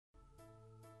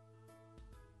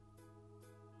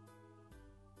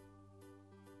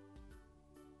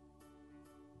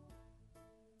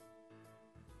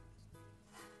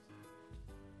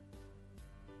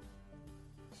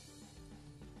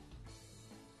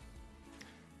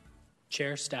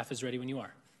Chair, staff is ready when you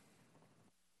are.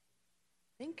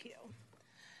 Thank you.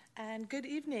 And good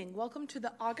evening. Welcome to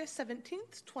the August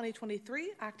 17th,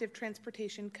 2023 Active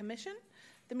Transportation Commission.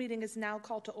 The meeting is now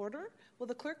called to order. Will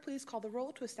the clerk please call the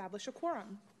roll to establish a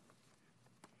quorum?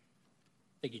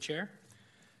 Thank you, Chair.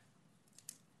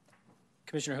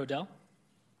 Commissioner Hodel?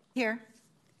 Here.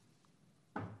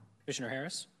 Commissioner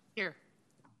Harris? Here.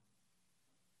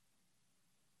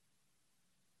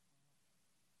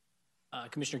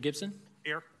 Commissioner Gibson?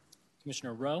 Here.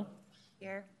 Commissioner Rowe?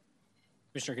 Here.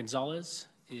 Commissioner Gonzalez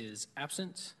is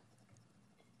absent.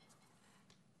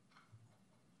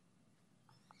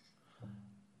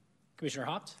 Commissioner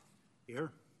Hopt?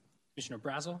 Here. Commissioner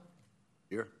Brazel?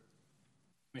 Here.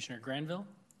 Commissioner Granville?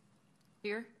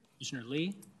 Here. Commissioner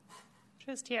Lee?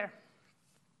 Just here.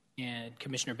 And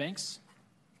Commissioner Banks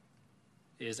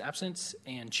is absent.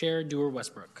 And Chair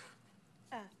Dewar-Westbrook.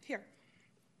 Here.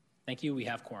 Thank you. We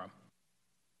have quorum.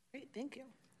 Great, thank you.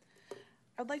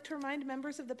 I'd like to remind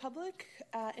members of the public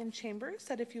in chambers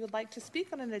that if you would like to speak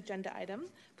on an agenda item,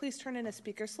 please turn in a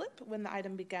speaker slip when the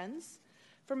item begins.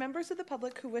 For members of the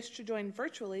public who wish to join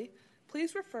virtually,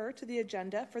 please refer to the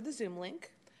agenda for the Zoom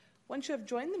link. Once you have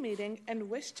joined the meeting and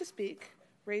wish to speak,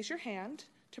 raise your hand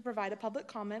to provide a public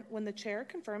comment when the chair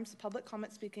confirms the public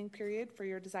comment speaking period for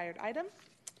your desired item.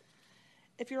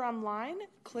 If you're online,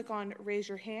 click on Raise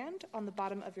Your Hand on the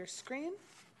bottom of your screen.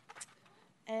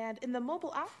 And in the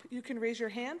mobile app, you can raise your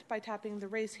hand by tapping the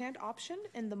Raise Hand option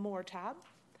in the More tab.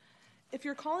 If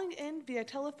you're calling in via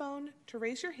telephone, to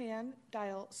raise your hand,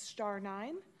 dial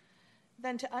 *9.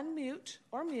 Then to unmute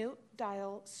or mute,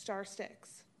 dial *6.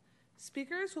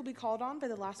 Speakers will be called on by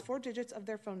the last 4 digits of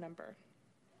their phone number.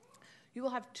 You will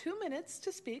have 2 minutes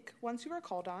to speak once you are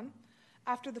called on.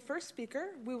 After the first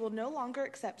speaker, we will no longer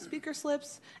accept speaker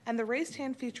slips, and the raised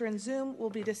hand feature in Zoom will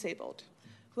be disabled.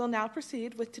 We'll now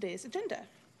proceed with today's agenda.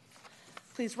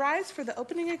 Please rise for the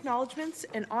opening acknowledgments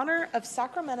in honor of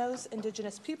Sacramento's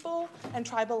indigenous people and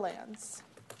tribal lands.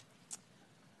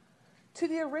 To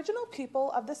the original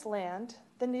people of this land,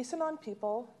 the Nisenan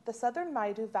people, the Southern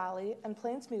Maidu Valley and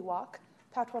Plains Miwok,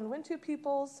 Patwin-Wintu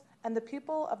peoples, and the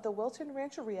people of the Wilton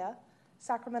Rancheria,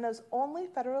 Sacramento's only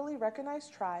federally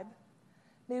recognized tribe,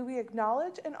 may we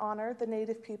acknowledge and honor the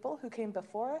Native people who came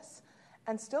before us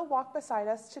and still walk beside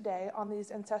us today on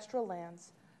these ancestral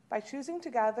lands by choosing to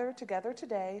gather together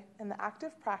today in the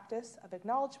active practice of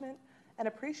acknowledgement and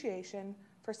appreciation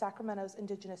for Sacramento's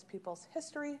indigenous people's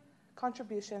history,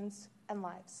 contributions, and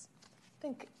lives.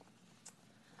 Thank you.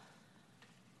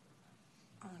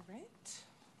 All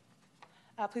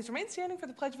right. Please remain standing for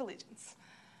the Pledge of Allegiance.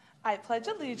 I pledge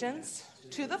allegiance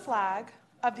to the flag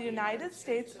of the United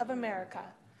States of America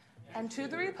and to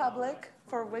the republic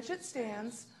for which it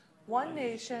stands, one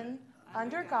nation,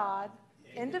 under God,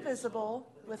 indivisible,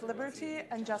 with liberty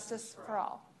and justice for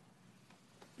all.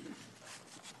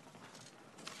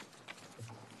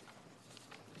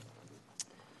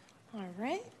 All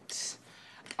right.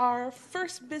 Our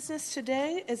first business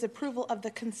today is approval of the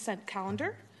consent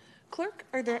calendar. Clerk,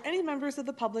 are there any members of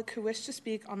the public who wish to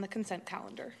speak on the consent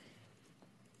calendar?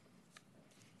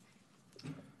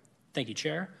 Thank you,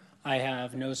 Chair. I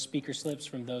have no speaker slips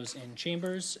from those in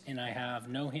chambers, and I have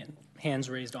no hands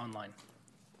raised online.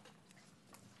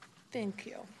 Thank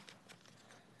you.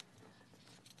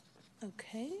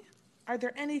 Okay. Are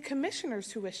there any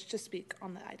commissioners who wish to speak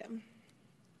on the item?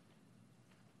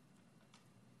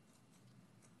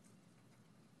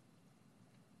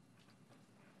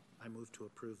 I move to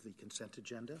approve the consent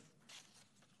agenda.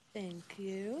 Thank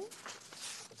you.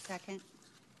 Second.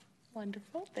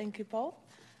 Wonderful. Thank you both.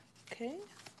 Okay.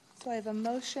 So I have a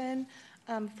motion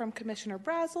from Commissioner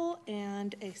Brazel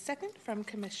and a second from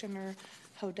Commissioner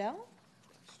Hodel.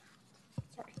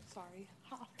 Sorry,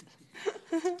 Hopt.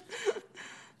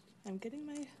 I'm getting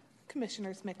my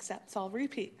commissioners mixed up, so I'll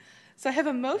repeat. So I have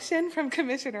a motion from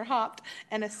Commissioner Hopt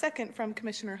and a second from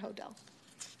Commissioner Hodel.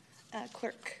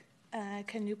 Clerk,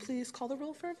 can you please call the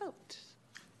roll for a vote?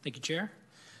 Thank you, Chair.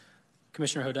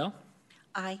 Commissioner Hodel?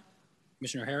 Aye.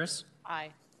 Commissioner Harris?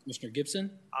 Aye. Commissioner Gibson?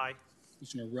 Aye.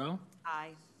 Commissioner Rowe?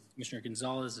 Aye. Commissioner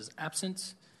Gonzalez is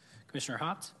absent. Commissioner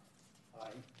Hopt? Aye.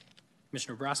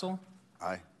 Commissioner Brazel?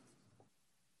 Aye.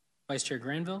 Vice Chair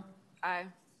Granville? Aye.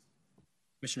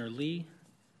 Commissioner Lee?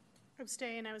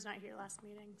 Abstain. I was not here last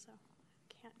meeting, so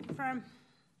can't confirm.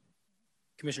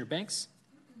 Commissioner Banks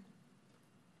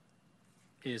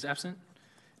is absent.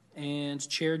 And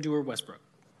Chair Dewar-Westbrook?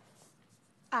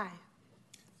 Aye.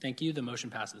 Thank you. The motion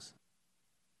passes.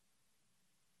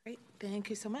 Great. Thank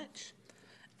you so much.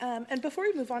 And before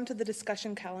we move on to the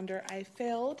discussion calendar, I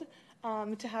failed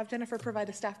to have Jennifer provide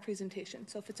a staff presentation.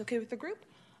 So if it's okay with the group,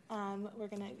 we're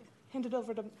going to hand it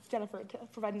over to Jennifer to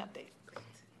provide an update.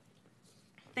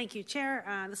 Thank you, Chair.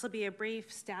 This will be a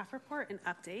brief staff report and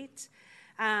update.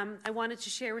 I wanted to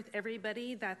share with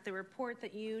everybody that the report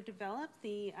that you developed,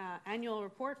 the annual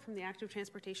report from the Active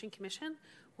Transportation Commission,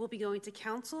 will be going to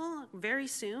Council very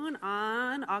soon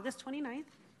on August 29th,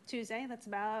 Tuesday. That's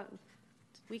about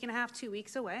a week and a half, 2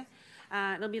 weeks away.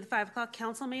 It'll be the 5 o'clock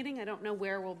Council meeting. I don't know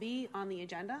where we'll be on the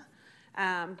agenda,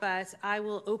 but I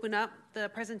will open up the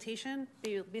presentation,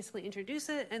 basically introduce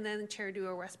it, and then Chair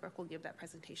Duo Westbrook will give that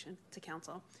presentation to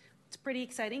Council. It's pretty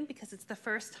exciting because it's the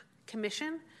first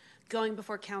commission going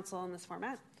before Council in this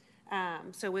format,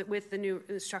 so with the new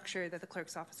structure that the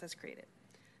Clerk's Office has created.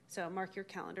 So mark your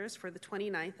calendars for the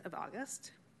 29th of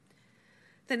August.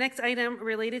 The next item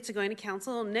related to going to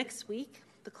Council next week,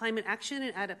 the Climate Action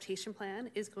and Adaptation Plan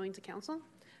is going to Council,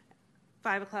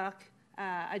 5 o'clock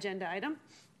agenda item.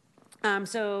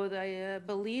 So I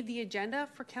believe the agenda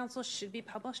for Council should be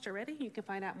published already. You can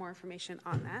find out more information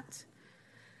on that.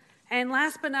 And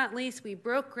last but not least, we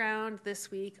broke ground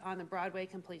this week on the Broadway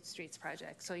Complete Streets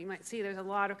project. So you might see there's a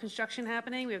lot of construction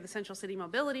happening. We have the Central City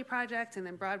Mobility Project, and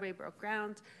then Broadway broke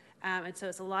ground. And so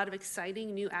it's a lot of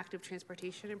exciting new active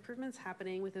transportation improvements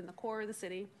happening within the core of the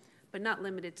city, but not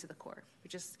limited to the core.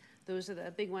 Those are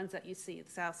the big ones that you see.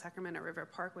 The South Sacramento River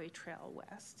Parkway Trail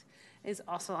West is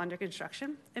also under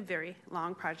construction, a very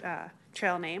long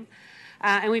trail name.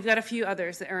 And we've got a few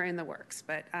others that are in the works,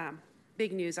 but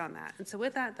big news on that. And so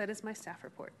with that, that is my staff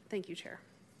report. Thank you, Chair.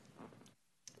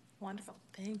 Wonderful.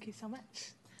 Thank you so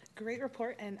much. Great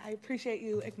report, and I appreciate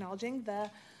you acknowledging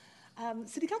the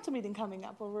City Council meeting coming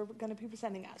up where we're going to be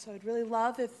presenting at. So I'd really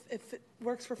love if it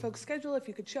works for folks' schedule, if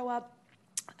you could show up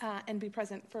and be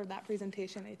present for that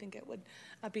presentation. I think it would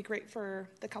be great for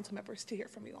the council members to hear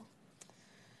from you all.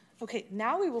 Okay,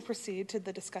 now we will proceed to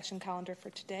the discussion calendar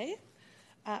for today.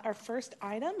 Our first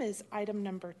item is item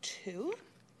number 2.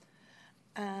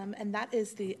 And that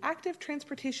is the Active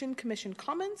Transportation Commission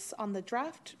comments on the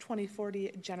draft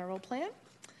 2040 general plan.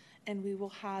 And we will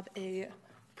have a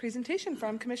presentation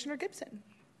from Commissioner Gibson.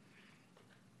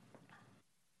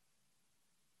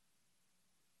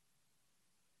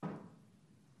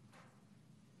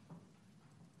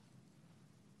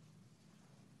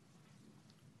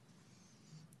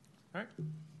 All right.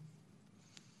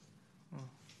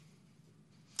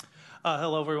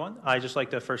 Hello, everyone. I'd just like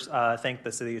to first thank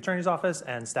the City Attorney's Office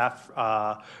and staff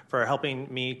for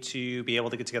helping me to be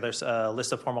able to get together a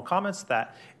list of formal comments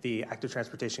that the Active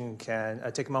Transportation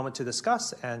can take a moment to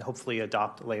discuss and hopefully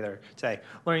adopt later today.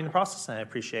 Learning the process, and I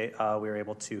appreciate we were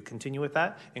able to continue with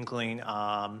that, including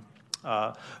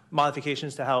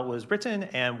modifications to how it was written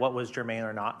and what was germane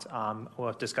or not,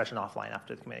 with discussion offline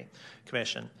after the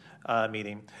commission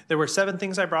meeting. There were 7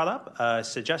 things I brought up,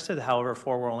 suggested, however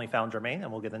 4 were only found germane,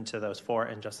 and we'll get into those 4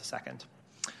 in just a second.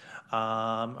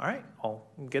 All right, I'll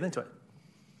get into it.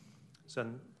 So,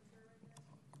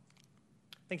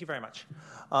 thank you very much.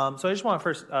 So I just want to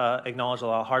first acknowledge a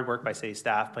lot of hard work by city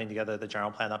staff putting together the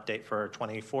general plan update for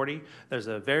 2040. There's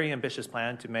a very ambitious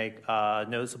plan to make a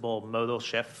noticeable modal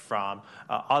shift from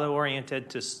auto-oriented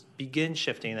to begin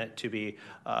shifting it to be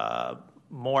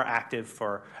more active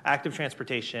for active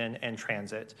transportation and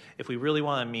transit. If we really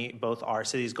want to meet both our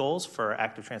city's goals for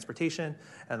active transportation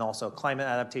and also climate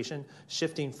adaptation,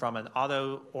 shifting from an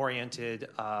auto-oriented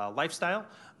lifestyle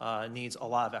needs a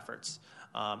lot of efforts.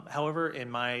 However, in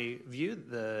my view,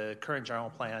 the current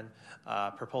general plan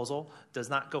proposal does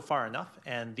not go far enough,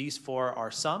 and these 4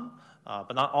 are some,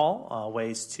 but not all,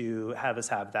 ways to have us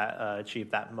have that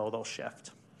achieve that modal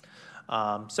shift.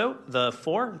 So the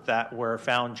 4 that were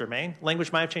found germane,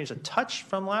 language might have changed a touch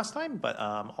from last time, but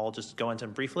I'll just go into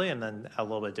them briefly and then add a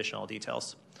little bit additional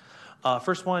details.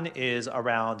 First one is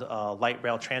around light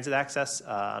rail transit access,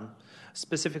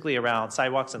 specifically around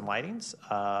sidewalks and lightings.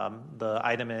 The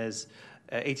item is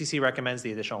ATC recommends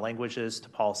the additional languages to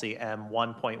policy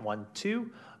M1.12,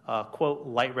 quote,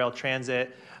 light rail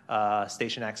transit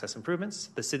station access improvements.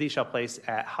 The city shall place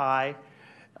at high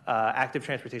active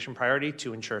transportation priority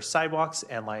to ensure sidewalks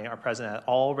and lighting are present at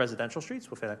all residential streets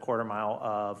within a quarter mile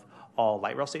of all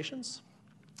light rail stations.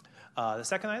 The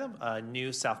second item, a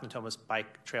new South Natomas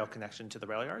bike trail connection to the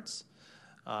rail yards.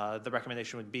 The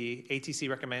recommendation would be ATC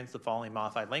recommends the following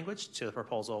modified language to the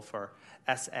proposal for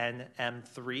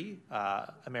SNM3,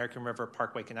 American River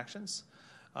Parkway connections.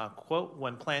 Quote,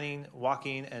 when planning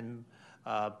walking and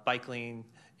bike lane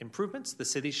improvements, the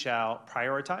city shall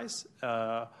prioritize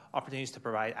opportunities to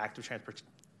provide active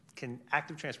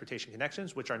transportation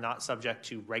connections which are not subject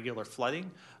to regular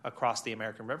flooding across the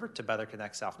American River to better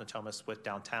connect South Natomas with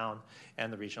downtown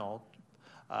and the regional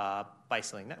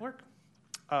bicycling network.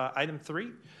 Item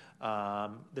 3,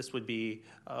 this would be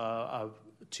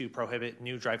to prohibit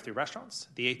new drive-through restaurants.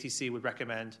 The ATC would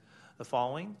recommend the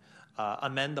following.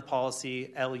 Amend the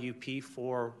policy LUP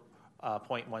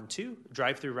 4.12,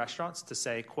 drive-through restaurants, to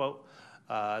say, quote,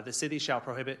 the city shall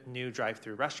prohibit new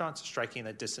drive-through restaurants, striking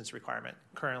a distance requirement.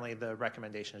 Currently, the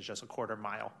recommendation is just a quarter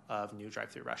mile of new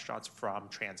drive-through restaurants from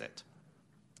transit.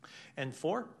 And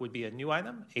 4 would be a new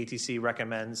item. ATC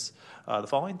recommends the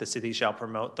following. The city shall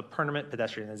promote the permanent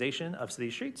pedestrianization of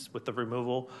city streets with the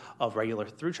removal of regular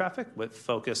through traffic with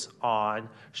focus on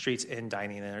streets in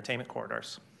dining and entertainment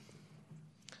corridors.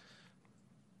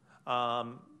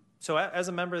 So as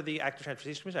a member of the Active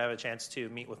Transportation Commission, I have a chance to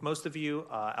meet with most of you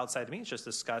outside the meetings, just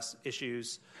discuss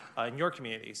issues in your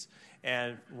communities.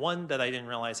 And one that I didn't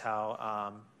realize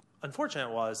how unfortunate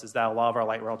is that a lot of our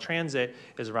light rail transit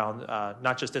is around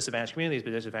not just disadvantaged communities, but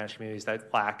disadvantaged communities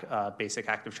that lack basic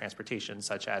active transportation,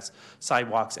 such as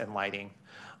sidewalks and lighting.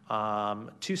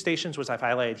 2 stations, which I've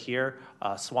highlighted here,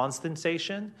 Swanston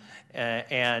Station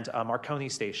and Marconi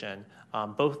Station.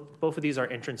 Both of these are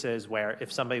entrances where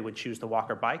if somebody would choose to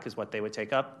walk or bike is what they would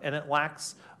take up, and it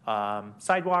lacks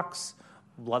sidewalks,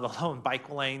 let alone bike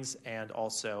lanes, and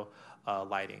also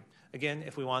lighting. Again,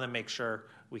 if we want to make sure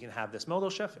we can have this modal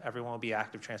shift, everyone will be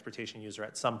active transportation user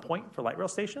at some point for light rail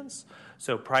stations.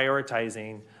 So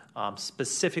prioritizing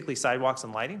specifically sidewalks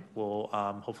and lighting will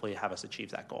hopefully have us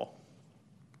achieve that goal.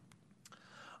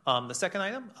 The second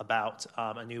item about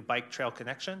a new bike trail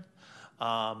connection.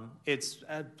 It's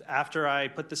after I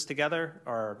put this together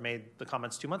or made the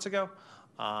comments 2 months ago,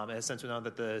 it has since been known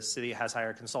that the city has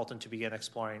hired a consultant to begin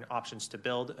exploring options to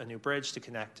build a new bridge to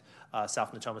connect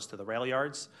South Natomas to the rail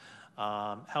yards.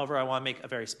 However, I want to make a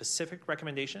very specific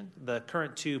recommendation. The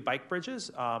current 2 bike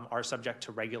bridges are subject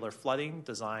to regular flooding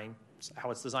design,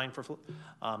 how it's designed for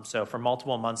so for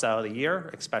multiple months out of the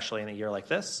year, especially in a year like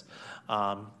this,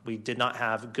 we did not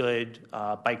have good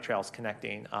bike trails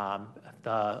connecting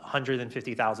the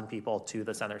 150,000 people to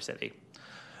the center city.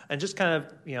 And just kind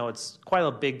of, it's quite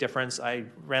a big difference. I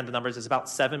ran the numbers. It's about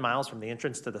 7 miles from the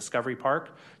entrance to Discovery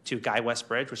Park to Guy West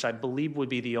Bridge, which I believe would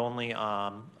be the only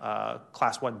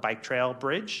Class 1 bike trail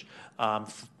bridge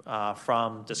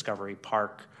from Discovery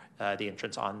Park, the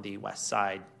entrance on the west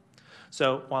side.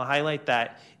 So I want to highlight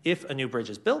that if a new bridge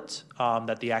is built,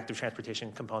 that the active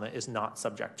transportation component is not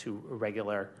subject to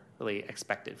regularly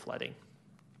expected flooding.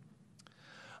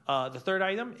 The third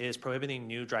item is prohibiting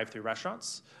new drive-through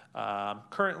restaurants.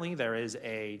 Currently, there is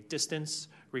a distance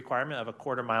requirement of a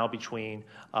quarter mile between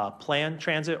planned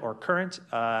transit or current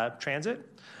transit.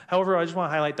 However, I just want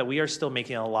to highlight that we are still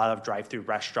making a lot of drive-through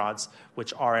restaurants,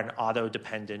 which are an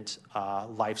auto-dependent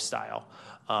lifestyle.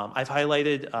 I've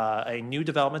highlighted a new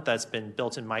development that's been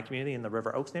built in my community in the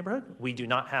River Oaks neighborhood. We do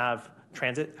not have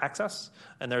transit access,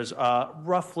 and there's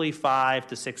roughly 5,000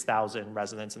 to 6,000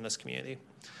 residents in this community.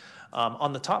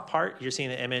 On the top part, you're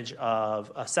seeing an image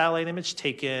of a satellite image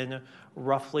taken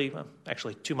roughly,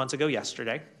 actually 2 months ago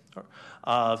yesterday,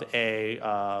 of a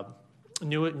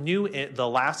the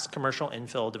last commercial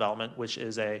infill development, which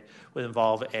is would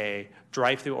involve a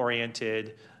drive-through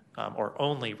oriented, or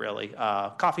only really,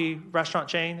 coffee restaurant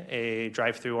chain, a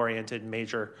drive-through oriented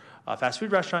major fast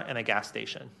food restaurant, and a gas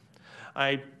station.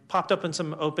 I popped up in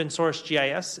some open source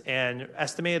GIS and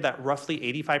estimated that roughly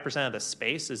 85% of the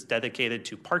space is dedicated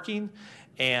to parking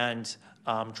and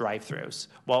drive-throughs,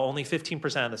 while only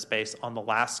 15% of the space on the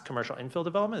last commercial infill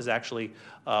development is actually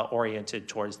oriented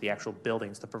towards the actual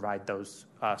buildings to provide those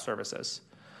services.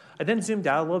 I then zoomed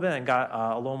out a little bit and got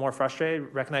a little more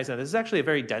frustrated, recognizing that this is actually a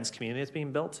very dense community that's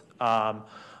being built.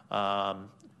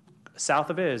 South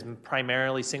of it is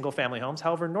primarily single-family homes.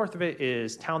 However, north of it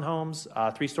is townhomes,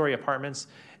 3-story apartments,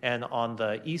 and on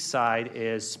the east side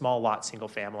is small lot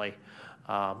single-family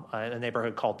in a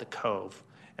neighborhood called The Cove.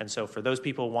 And so for those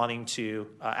people wanting to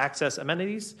access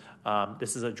amenities,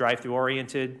 this is a drive-through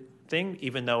oriented thing,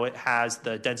 even though it has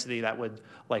the density that would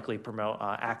likely promote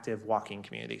active walking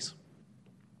communities.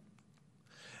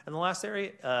 And the last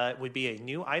area would be a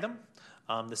new item.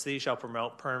 The city shall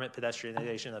promote permanent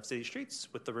pedestrianization of city streets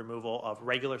with the removal of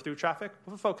regular through traffic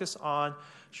with a focus on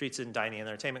streets in dining and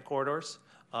entertainment corridors.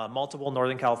 Multiple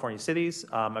Northern California cities,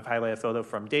 I've highlighted a photo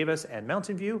from Davis and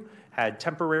Mountain View, had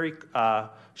temporary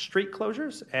street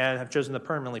closures and have chosen to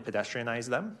permanently pedestrianize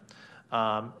them.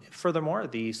 Furthermore,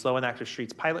 the Slow and Active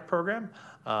Streets pilot program,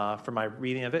 from my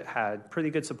reading of it, had pretty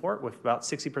good support, with about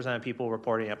 60% of people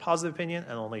reporting a positive opinion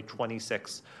and only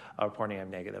 26 reporting a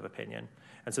negative opinion.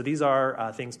 And so these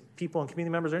are things people and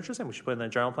community members are interested in. We should put in the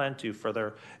general plan to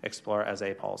further explore as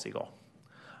a policy goal.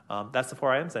 That's the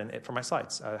 4 items and it for my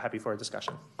slides. Happy for a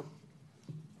discussion.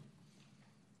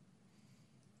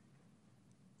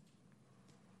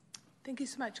 Thank you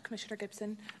so much, Commissioner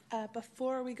Gibson.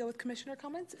 Before we go with commissioner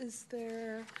comments, is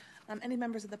there any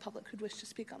members of the public who'd wish to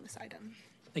speak on this item?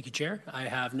 Thank you, Chair. I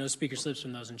have no speaker slips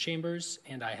from those in chambers,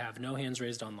 and I have no hands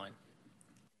raised online.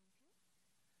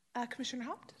 Commissioner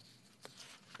Haupt?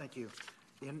 Thank you.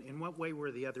 In what way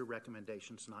were the other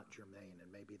recommendations not germane?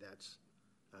 And maybe that's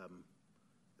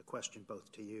a question both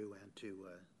to you and to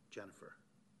Jennifer.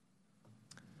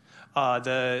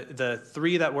 The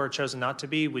three that were chosen not to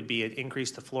be would be an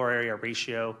increase the floor area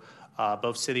ratio,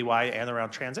 both citywide and around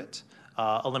transit.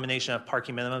 Elimination of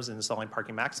parking minimums and installing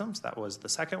parking maximums. That was the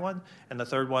second one. And the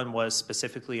third one was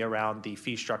specifically around the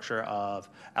fee structure of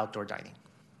outdoor dining.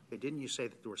 Okay, didn't you say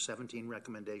that there were 17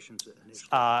 recommendations initially?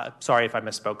 Sorry if I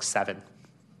misspoke, 7.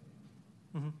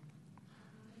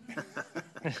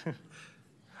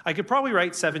 I could probably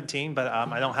write 17, but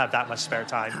I don't have that much spare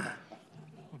time.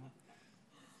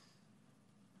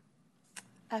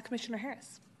 Commissioner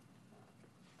Harris?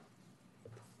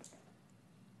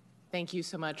 Thank you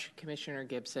so much, Commissioner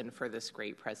Gibson, for this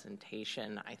great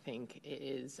presentation. I think it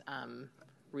is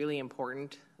really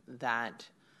important that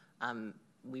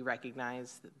we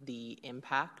recognize the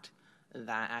impact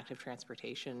that active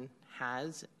transportation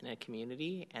has in a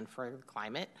community and for the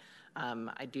climate.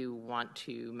 I do want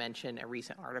to mention a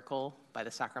recent article by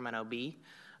the Sacramento Bee,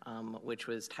 which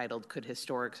was titled, "Could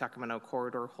Historic Sacramento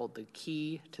Corridor Hold the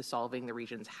Key to Solving the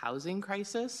Region's Housing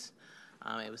Crisis?"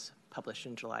 It was published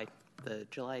in the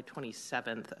July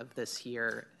 27th of this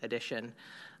year edition,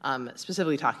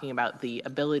 specifically talking about the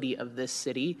ability of this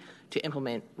city to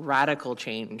implement radical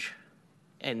change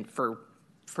and for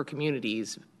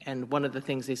communities. And one of the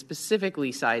things they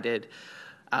specifically cited,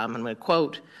 I'm going to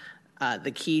quote,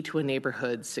 the key to a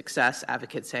neighborhood's success,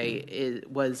 advocates say,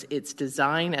 was its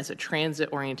design as a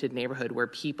transit-oriented neighborhood where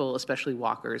people, especially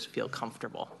walkers, feel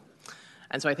comfortable.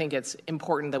 And so I think it's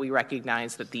important that we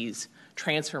recognize that these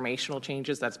transformational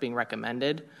changes that's being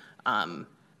recommended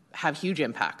have huge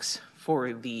impacts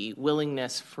for the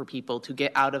willingness for people to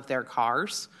get out of their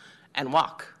cars and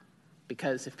walk.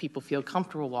 Because if people feel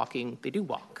comfortable walking, they do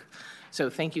walk. So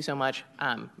thank you so much.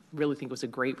 Really think it was a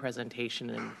great presentation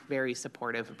and very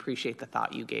supportive. Appreciate the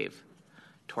thought you gave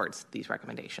towards these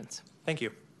recommendations. Thank you.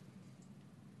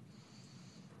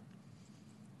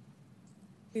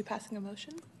 Are you passing a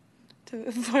motion to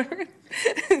move forward?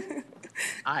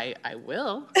 I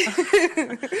will.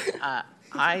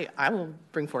 I will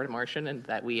bring forward a motion and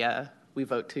that we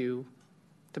vote to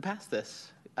pass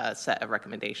this set of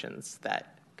recommendations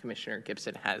that Commissioner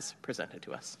Gibson has presented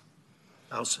to us.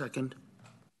 I'll second.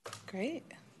 Great.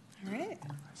 All right.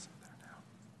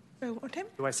 One more time?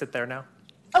 Do I sit there now?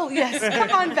 Oh, yes. Come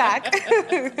on back.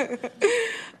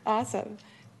 Awesome.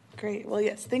 Great. Well,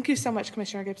 yes. Thank you so much,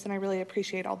 Commissioner Gibson. I really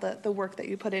appreciate all the work that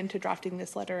you put into drafting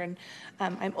this letter. And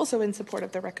I'm also in support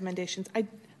of the recommendations. I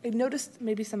noticed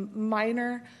maybe some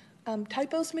minor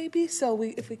typos, maybe. So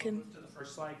if we can. Move to the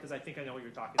first slide, because I think I know what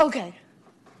you're talking about. Okay.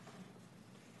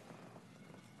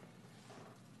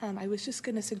 I was just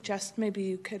going to suggest maybe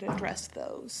you could address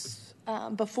those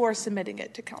before submitting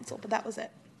it to council, but that was it.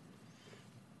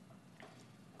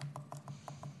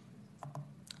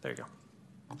 There you go.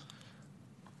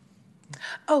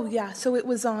 Oh, yeah. So it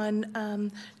was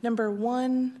on number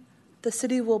 1, the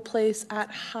city will place at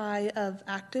high of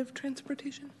active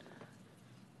transportation.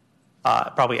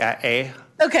 Probably at A.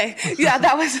 Okay. Yeah,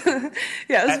 that was,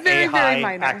 yeah, it was At very, A, high very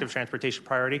minor. active transportation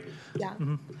priority. Yeah.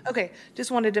 Okay.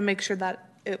 Just wanted to make sure that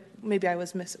maybe I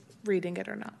was misreading it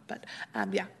or not. But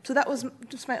yeah, so that was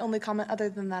just my only comment. Other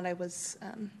than that, I was.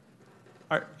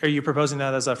 Are you proposing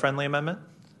that as a friendly amendment?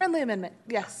 Friendly amendment,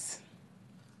 yes.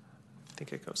 I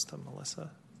think it goes to Melissa.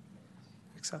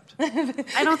 Accept.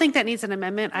 I don't think that needs an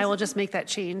amendment. I will just make that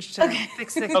change to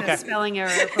fix the Okay. spelling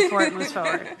error before it moves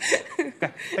forward.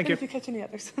 Okay, thank you. If you catch any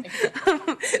others.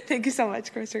 Thank you so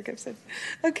much, Commissioner Gibson.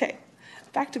 Okay,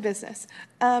 back to business.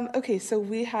 Okay, so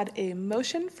we had a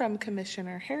motion from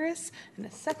Commissioner Harris and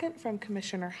a second from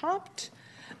Commissioner Haupt.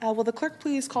 Will the clerk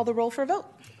please call the roll for a vote?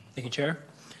 Thank you, Chair.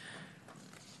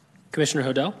 Commissioner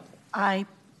Hodel, Aye.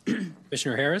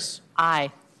 Commissioner Harris,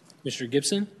 Aye. Commissioner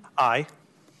Gibson, Aye.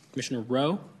 Commissioner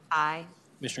Rowe, Aye.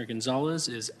 Commissioner Gonzalez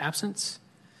is absent,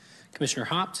 Commissioner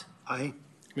Haupt, Aye.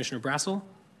 Commissioner Brassel,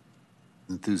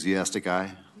 Enthusiastic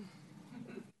aye.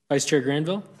 Vice Chair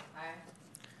Granville,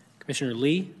 Commissioner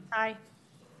Lee, Aye.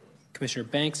 Commissioner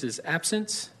Banks is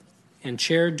absent, and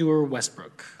Chair Dewar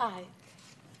Westbrook. Aye.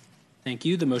 Thank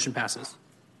you. The motion passes.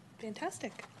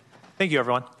 Fantastic. Thank you,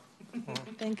 everyone.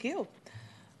 Thank you.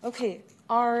 Okay,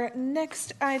 our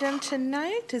next item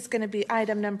tonight is going to be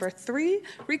item number 3,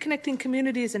 Reconnecting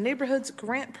Communities and Neighborhoods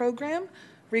Grant Program,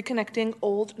 Reconnecting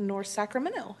Old North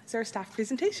Sacramento. Is there a staff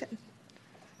presentation?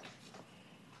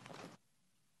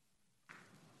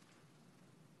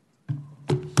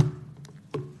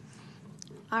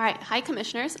 All right. Hi,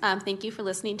 Commissioners. Thank you for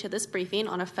listening to this briefing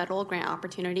on a federal grant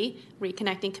opportunity,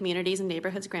 Reconnecting Communities and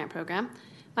Neighborhoods Grant Program.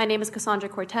 My name is Cassandra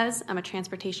Cortez. I'm a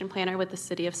transportation planner with the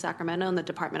City of Sacramento and the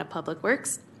Department of Public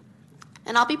Works.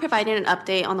 And I'll be providing an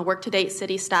update on the work to date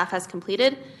city staff has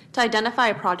completed to identify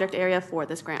a project area for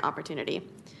this grant opportunity.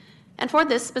 And for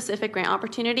this specific grant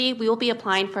opportunity, we will be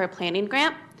applying for a planning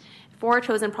grant for a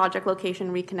chosen project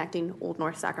location, Reconnecting Old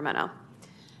North Sacramento.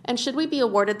 And should we be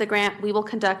awarded the grant, we will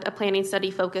conduct a planning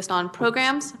study focused on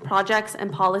programs, projects,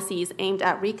 and policies aimed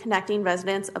at reconnecting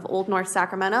residents of Old North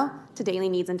Sacramento to daily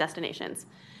needs and destinations.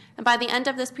 And by the end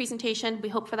of this presentation, we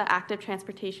hope for the Active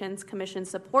Transportation Commission's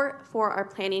support for our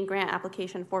planning grant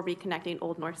application for Reconnecting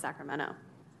Old North Sacramento.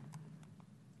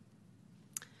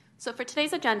 So for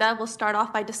today's agenda, we'll start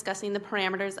off by discussing the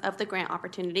parameters of the grant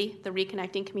opportunity, the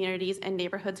Reconnecting Communities and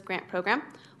Neighborhoods Grant Program,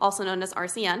 also known as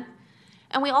RCN.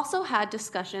 And we also had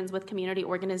discussions with community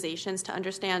organizations to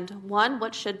understand, one,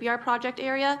 what should be our project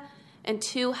area, and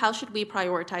two, how should we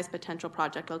prioritize potential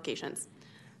project locations.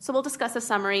 So we'll discuss a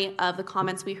summary of the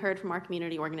comments we heard from our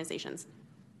community organizations.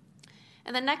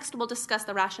 And then next, we'll discuss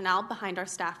the rationale behind our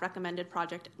staff recommended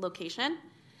project location.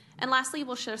 And lastly,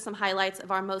 we'll share some highlights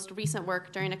of our most recent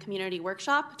work during a community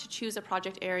workshop to choose a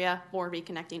project area for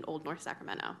Reconnecting Old North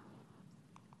Sacramento.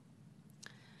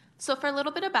 So for a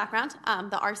little bit of background,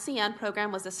 the RCN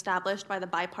program was established by the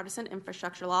Bipartisan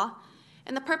Infrastructure Law,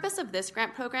 and the purpose of this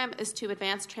grant program is to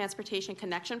advance transportation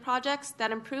connection projects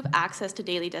that improve access to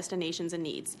daily destinations and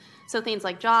needs. So things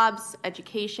like jobs,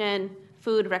 education,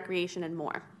 food, recreation, and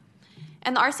more.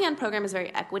 And the RCN program is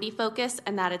very equity focused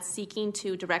in that it's seeking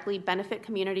to directly benefit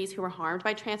communities who are harmed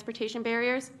by transportation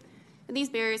barriers. And these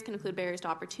barriers can include barriers to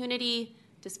opportunity,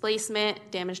 displacement,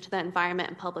 damage to the environment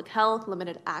and public health,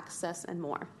 limited access, and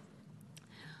more.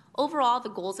 Overall, the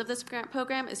goals of this grant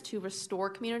program is to restore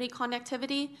community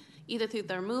connectivity, either through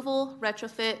the removal,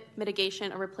 retrofit,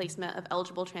 mitigation, or replacement of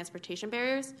eligible transportation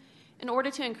barriers in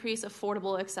order to increase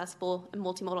affordable, accessible, and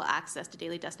multimodal access to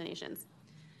daily destinations.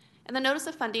 And the Notice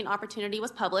of Funding opportunity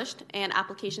was published, and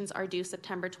applications are due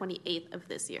September 28th of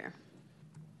this year.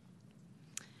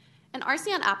 And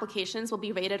RCN applications will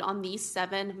be rated on these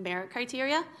 7 merit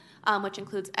criteria, which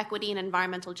includes equity and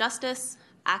environmental justice,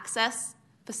 access,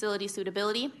 facility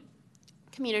suitability,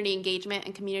 community engagement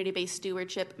and community-based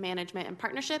stewardship, management, and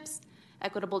partnerships,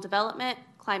 equitable development,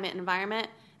 climate and environment,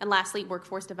 and lastly,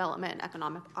 workforce development and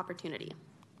economic opportunity.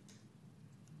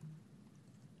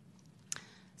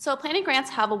 So planning grants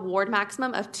have award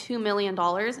maximum of $2 million,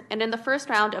 and in the first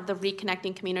round of the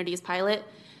Reconnecting Communities pilot,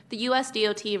 the U.S.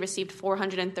 DOT received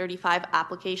 435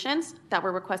 applications that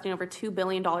were requesting over $2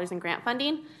 billion in grant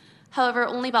funding. However,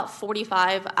 only about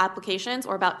 45 applications,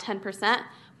 or about 10%,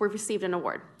 were received an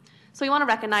award. So we want to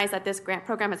recognize that this grant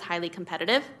program is highly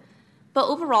competitive. But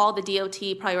overall, the DOT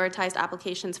prioritized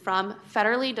applications from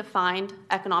federally defined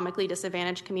economically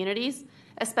disadvantaged communities,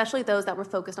 especially those that were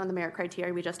focused on the merit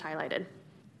criteria we just highlighted.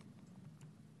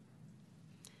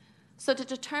 So to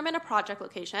determine a project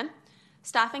location,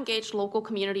 staff engaged local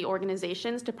community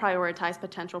organizations to prioritize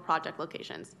potential project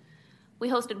locations. We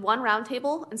hosted one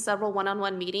roundtable and several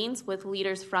one-on-one meetings with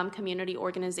leaders from community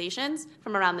organizations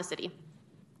from around the city.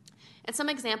 And some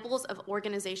examples of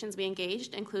organizations we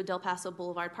engaged include Del Paso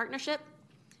Boulevard Partnership,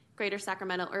 Greater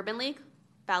Sacramento Urban League,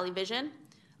 Valley Vision,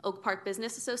 Oak Park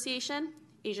Business Association,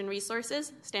 Asian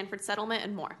Resources, Stanford Settlement,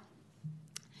 and more.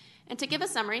 And to give a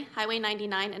summary, Highway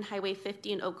 99 and Highway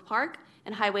 50 in Oak Park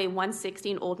and Highway 160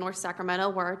 in Old North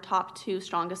Sacramento were our top 2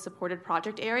 strongest supported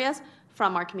project areas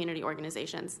from our community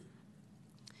organizations.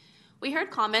 We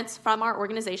heard comments from our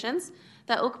organizations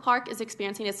that Oak Park is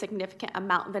experiencing a significant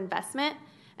amount of investment,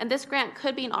 and this grant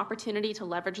could be an opportunity to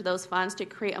leverage those funds to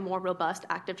create a more robust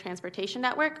active transportation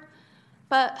network.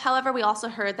 But however, we also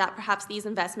heard that perhaps these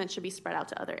investments should be spread out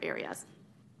to other areas.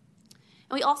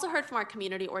 And we also heard from our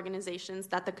community organizations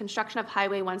that the construction of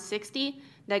Highway 160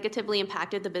 negatively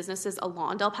impacted the businesses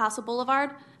along Del Paso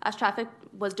Boulevard as traffic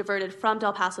was diverted from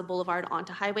Del Paso Boulevard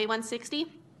onto Highway 160.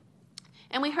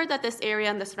 And we heard that this area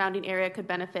and the surrounding area could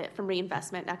benefit from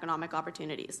reinvestment and economic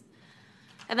opportunities.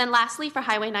 And then lastly, for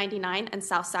Highway 99 and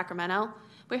South Sacramento,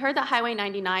 we heard that Highway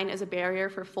 99 is a barrier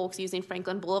for folks using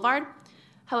Franklin Boulevard.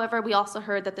 However, we also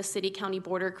heard that the city-county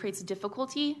border creates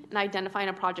difficulty in identifying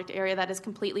a project area that is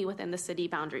completely within the city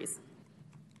boundaries.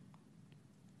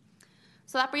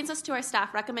 So that brings us to our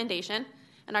staff recommendation.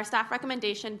 And our staff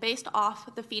recommendation, based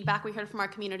off the feedback we heard from our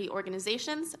community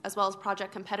organizations, as well as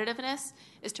project competitiveness,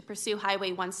 is to pursue Highway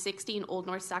 160 in Old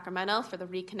North Sacramento for the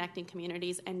Reconnecting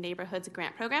Communities and Neighborhoods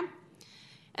Grant Program.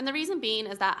 And the reason being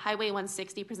is that Highway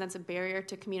 160 presents a barrier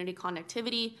to community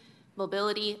connectivity,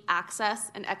 mobility, access,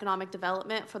 and economic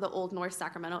development for the Old North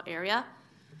Sacramento area.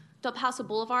 Del Paso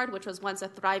Boulevard, which was once a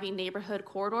thriving neighborhood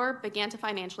corridor, began to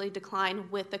financially decline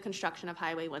with the construction of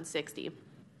Highway 160.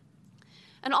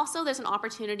 And also, there's an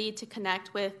opportunity to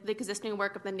connect with the existing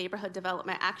work of the Neighborhood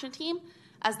Development Action Team,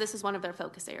 as this is one of their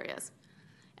focus areas.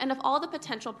 And of all the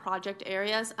potential project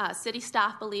areas, city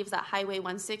staff believes that Highway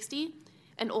 160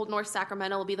 and Old North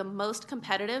Sacramento will be the most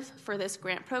competitive for this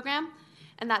grant program,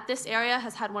 and that this area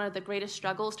has had one of the greatest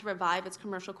struggles to revive its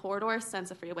commercial corridor since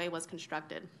the freeway was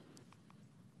constructed.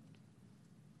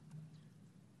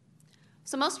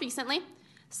 So most recently,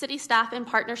 city staff in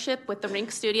partnership with the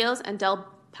Rink Studios and Del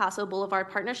Paso Boulevard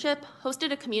Partnership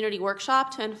hosted a community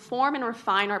workshop to inform and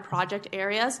refine our project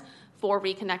areas for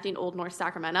reconnecting Old North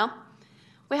Sacramento.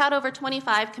 We had over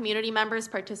 25 community members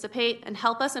participate and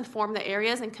help us inform the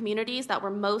areas and communities that were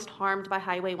most harmed by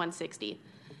Highway 160.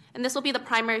 And this will be the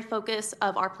primary focus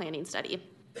of our planning study.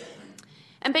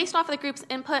 And based off of the group's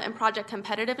input and project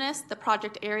competitiveness, the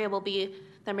project area will be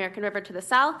the American River to the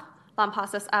south,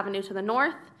 Lampasas Avenue to the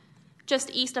north,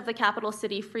 just east of the Capital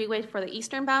City Freeway for the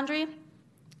eastern boundary,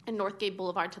 and Northgate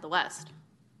Boulevard to the west.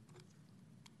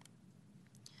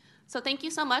 So thank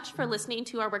you so much for listening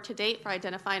to our work to date for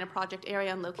identifying a project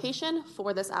area and location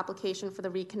for this application for the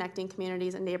Reconnecting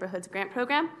Communities and Neighborhoods Grant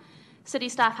Program. City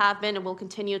staff have been and will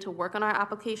continue to work on our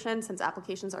application since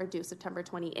applications are due September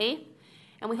 28th.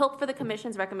 And we hope for the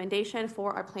Commission's recommendation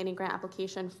for our planning grant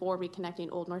application for Reconnecting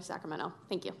Old North Sacramento.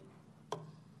 Thank you.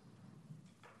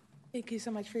 Thank you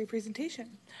so much for your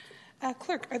presentation.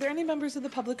 Clerk, are there any members of the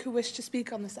public who wish to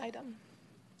speak on this item?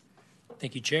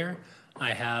 Thank you, Chair.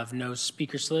 I have no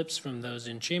speaker slips from those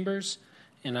in chambers,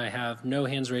 and I have no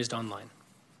hands raised online.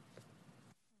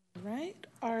 All right.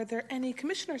 Are there any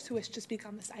commissioners who wish to speak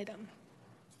on this item?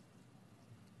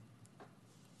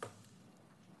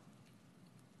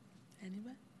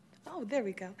 Anyone? Oh, there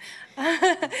we go.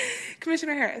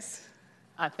 Commissioner Harris.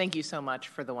 Thank you so much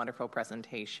for the wonderful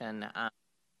presentation.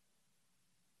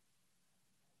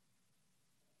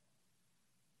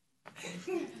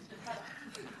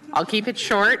 I'll keep it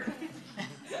short.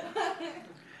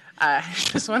 I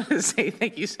just wanted to say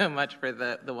thank you so much for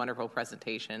the wonderful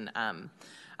presentation.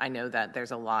 I know that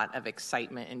there's a lot of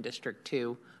excitement in District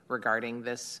 2 regarding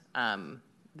this.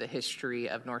 The history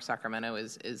of North Sacramento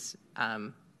is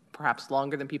perhaps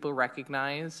longer than people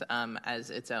recognize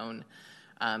as its own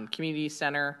community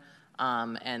center.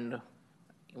 And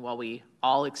while we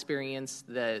all experience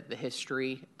the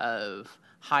history of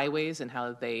highways and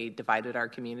how they divided our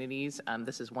communities,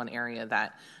 this is one area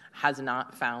that has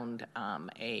not found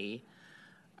a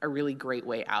really great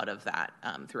way out of that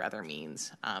through other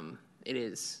means. It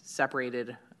is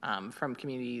separated from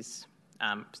communities,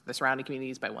 the surrounding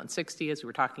communities by 160, as we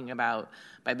were talking about,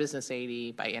 by Business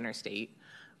 80, by Interstate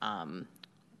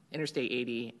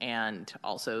 80, and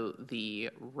also the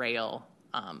rail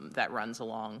that runs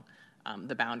along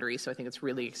the boundary. So I think it's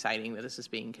really exciting that this is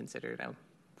being considered. I'm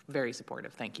very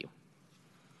supportive. Thank you.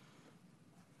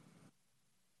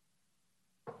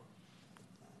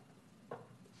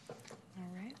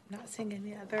 Not seeing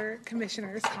any other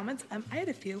commissioners' comments. I had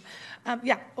a few.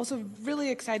 Also really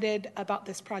excited about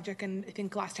this project, and I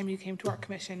think last time you came to our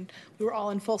commission, we were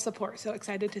all in full support, so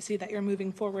excited to see that you're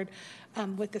moving forward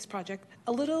with this project.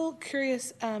 A little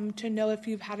curious to know if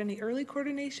you've had any early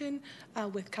coordination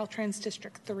with Caltrans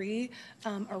District 3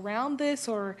 around this,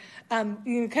 or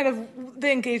kind of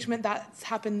the engagement that's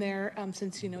happened there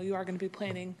since you are going to be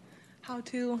planning how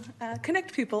to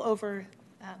connect people over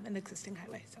an existing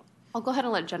highway. So. I'll go ahead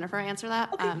and let Jennifer answer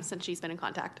that since she's been in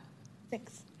contact.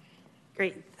 Thanks.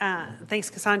 Great. Thanks,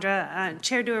 Cassandra.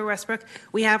 Chair Dewar Westbrook,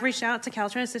 we have reached out to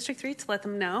Caltrans District 3 to let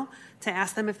them know, to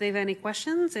ask them if they have any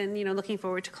questions, and, looking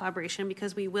forward to collaboration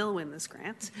because we will win this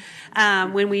grant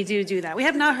when we do that. We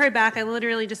have not heard back. I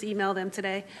literally just emailed them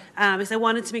today because I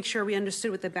wanted to make sure we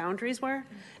understood what the boundaries were.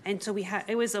 And so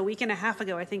it was a week and a half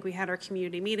ago, I think we had our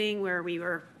community meeting where we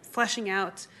were fleshing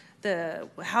out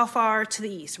how far to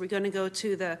the east. Are we going to go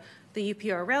to the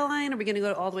UPR rail line, or are we going to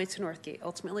go all the way to Northgate?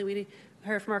 Ultimately, we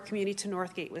heard from our community to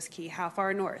Northgate was key. How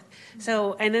far north?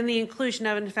 So, and then the inclusion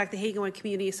of, in fact, the Hagenwood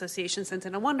Community Association sent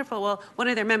in one of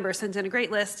their members sent in a great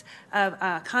list of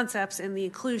concepts, and the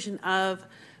inclusion of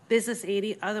Business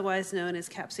 80, otherwise known as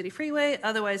Cap City Freeway,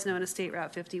 otherwise known as State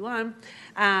Route 51,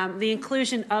 the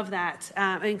inclusion of that,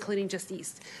 including just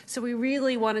east. So we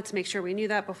really wanted to make sure we knew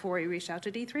that before we reached out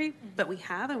to D3, but we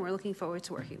have, and we're looking forward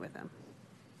to working with them.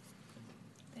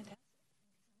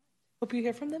 Hope you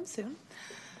hear from them soon.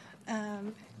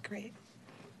 Great.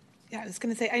 Yeah, I was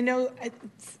going to say, I know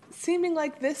it's seeming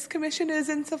like this commission is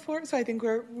in support, so I think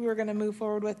we're going to move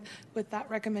forward with that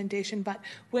recommendation. But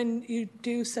when you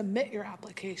do submit your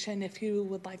application, if you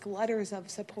would like letters of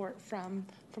support from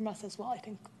us as well, I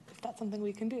think if that's something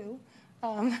we can do,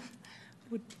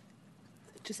 would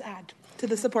just add to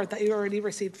the support that you already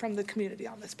received from the community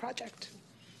on this project.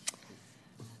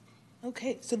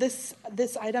 Okay, so this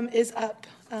item is up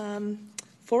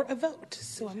for a vote.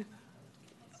 So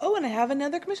and I have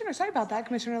another commissioner. Sorry about that,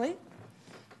 Commissioner Lee.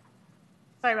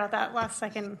 Sorry about that. Last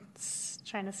second,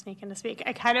 trying to sneak in to speak.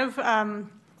 I kind of,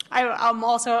 I'm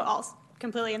also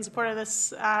completely in support of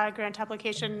this grant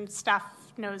application. Staff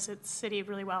knows its city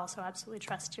really well, so absolutely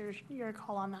trust your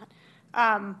call on that.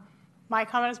 My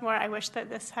comment is more, I wish that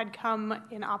this had come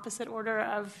in opposite order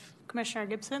of Commissioner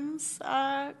Gibson's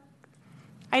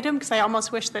item, because I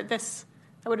almost wish that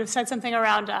I would have said something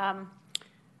around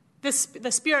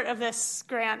the spirit of this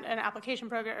grant and application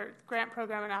program, or grant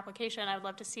program and application. I would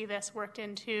love to see this worked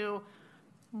into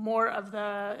more of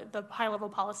the high-level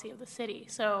policy of the city.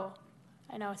 So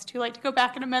I know it's too late to go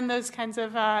back and amend those kinds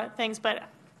of things, but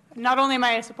not only am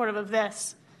I supportive of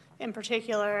this in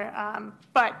particular,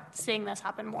 but seeing this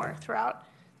happen more throughout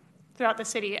the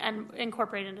city and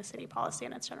incorporate into city policy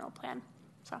and its general plan.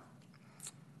 So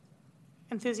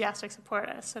enthusiastic support,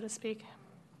 so to speak.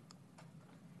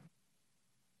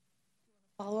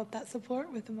 Follow up that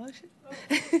support with a motion?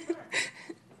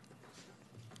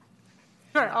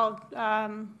 Sure, I'll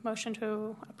motion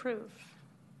to approve.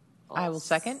 I will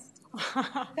second.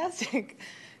 Fantastic.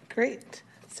 Great.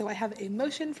 So I have a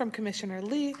motion from Commissioner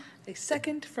Lee, a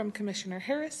second from Commissioner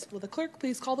Harris. Will the clerk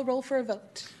please call the roll for a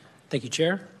vote? Thank you,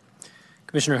 Chair.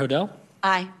 Commissioner Hodel?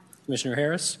 Aye. Commissioner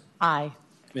Harris? Aye.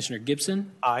 Commissioner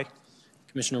Gibson? Aye.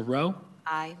 Commissioner Rowe?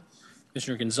 Aye.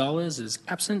 Commissioner Gonzalez is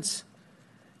absent.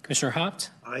 Commissioner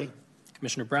Hopt? Aye.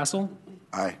 Commissioner Brassel?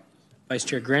 Aye. Vice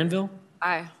Chair Granville?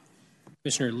 Aye.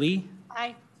 Commissioner Lee?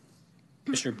 Aye.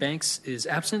 Commissioner Banks is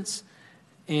absent.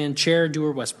 And Chair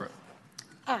Dewar Westbrook.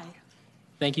 Aye.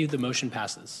 Thank you. The motion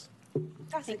passes.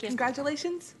 Fantastic.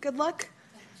 Congratulations. Good luck.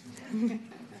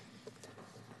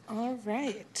 All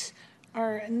right.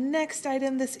 Our next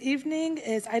item this evening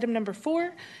is item number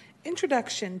 4,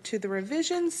 introduction to the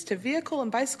revisions to vehicle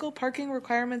and bicycle parking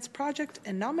requirements project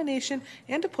and nomination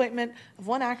and appointment of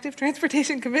one active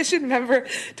transportation commission member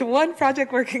to one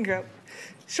project working group.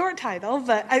 Short title,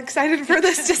 but I'm excited for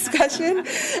this discussion.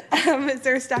 Is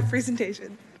there a staff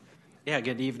presentation? Yeah,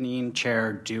 good evening,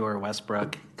 Chair Dewar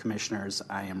Westbrook, Commissioners.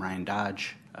 I am Ryan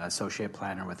Dodge, Associate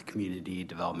Planner with the Community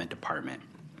Development Department.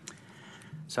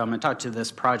 So I'm going to talk to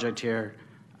this project here,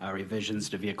 revisions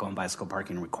to vehicle and bicycle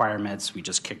parking requirements. We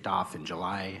just kicked off in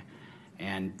July,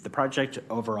 and the project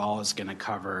overall is going to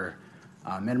cover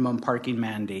minimum parking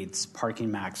mandates,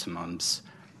 parking maximums,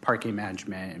 parking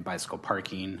management, and bicycle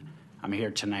parking. I'm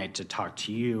here tonight to talk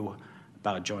to you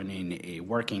about joining a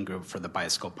working group for the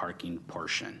bicycle parking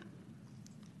portion.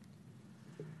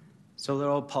 So a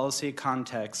little policy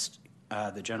context,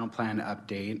 the general plan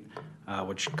update,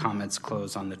 which comments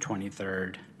close on the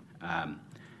 23rd,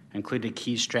 included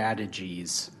key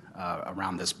strategies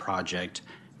around this project,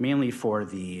 mainly for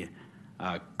the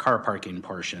car parking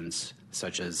portions,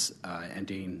 such as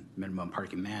ending minimum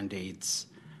parking mandates,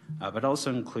 but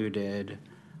also included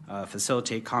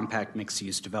facilitate compact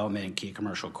mixed-use development in key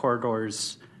commercial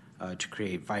corridors to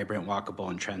create vibrant,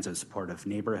 walkable, and transit-supportive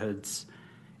neighborhoods,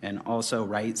 and also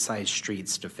right-sized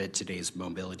streets to fit today's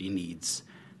mobility needs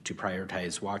to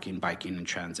prioritize walking, biking, and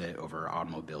transit over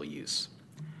automobile use.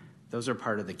 Those are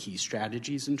part of the key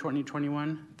strategies in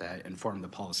 2021 that inform the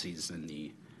policies in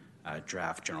the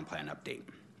draft general plan update.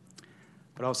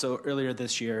 But also earlier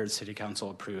this year, City Council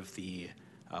approved the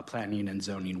Planning and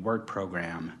Zoning Work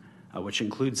Program, which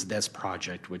includes this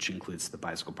project, which includes the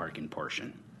bicycle parking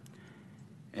portion.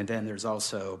 And then there's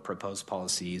also proposed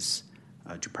policies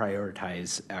to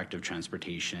prioritize active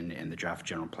transportation in the draft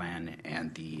general plan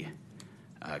and the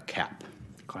CAP,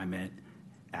 Climate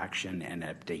Action and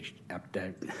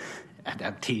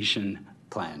Adaptation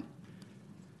Plan.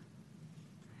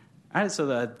 All right, so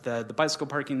the bicycle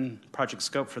parking project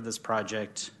scope for this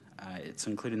project, it's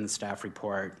included in the staff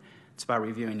report. It's about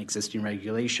reviewing existing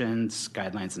regulations,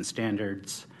 guidelines, and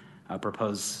standards,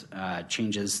 propose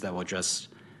changes that will address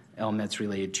elements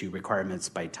related to requirements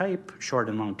by type, short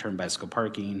and long-term bicycle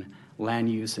parking, land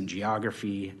use and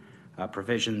geography,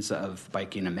 provisions of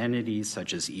biking amenities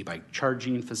such as e-bike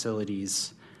charging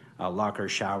facilities, locker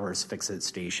showers, fix-it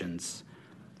stations,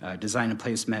 design and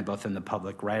placement both in the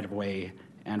public right-of-way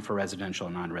and for residential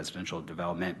and non-residential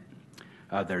development.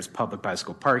 There's public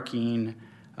bicycle parking,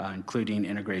 including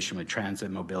integration with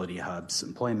transit, mobility hubs,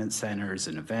 employment centers,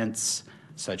 and events,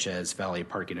 such as valet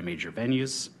parking at major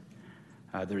venues.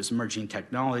 There's emerging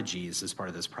technologies as part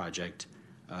of this project,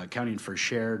 accounting for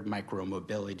shared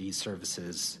micro-mobility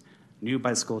services, new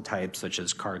bicycle types such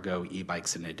as cargo,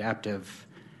 e-bikes, and adaptive,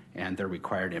 and their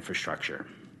required infrastructure.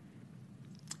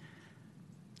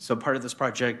 So part of this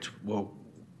project will,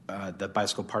 the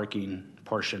bicycle parking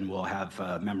portion will have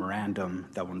a memorandum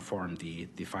that will inform the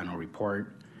final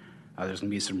report. There's going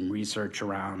to be some research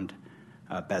around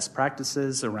best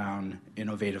practices around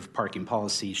innovative parking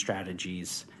policy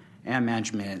strategies and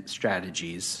management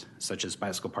strategies, such as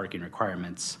bicycle parking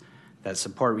requirements, that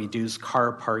support reduced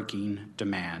car parking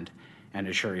demand and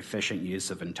assure efficient use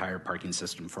of entire parking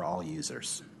system for all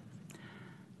users.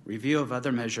 Review of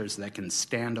other measures that can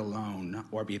stand alone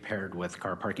or be paired with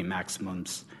car parking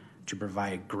maximums to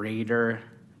provide greater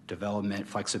development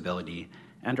flexibility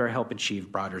and or help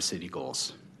achieve broader city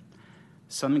goals.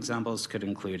 Some examples could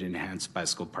include enhanced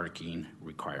bicycle parking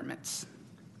requirements.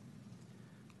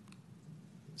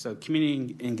 So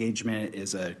community engagement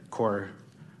is a core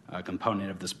component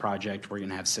of this project. We're going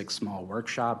to have 6 small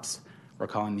workshops. We're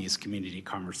calling these community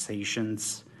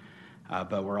conversations,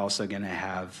 but we're also going to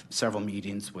have several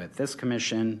meetings with this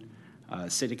commission,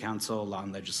 City Council, Law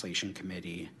and Legislation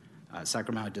Committee,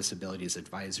 Sacramento Disabilities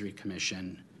Advisory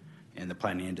Commission, and the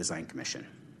Planning and Design Commission.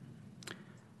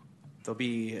 There'll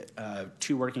be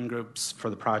 2 working groups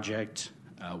for the project.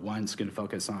 One's going to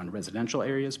focus on residential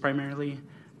areas primarily,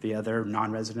 the other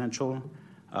non-residential,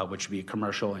 which would be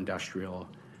commercial, industrial,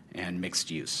 and mixed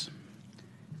use.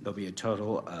 There'll be a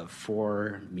total of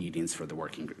 4 meetings for the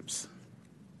working groups.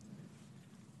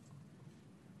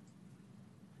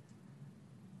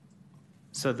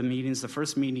 So the meetings, the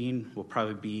first meeting will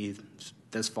probably be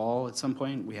this fall at some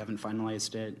point. We haven't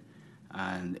finalized it.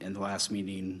 And the last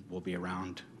meeting will be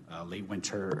around late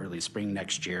winter, early spring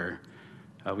next year.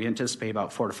 We anticipate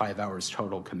about 4 to 5 hours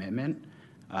total commitment,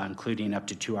 including up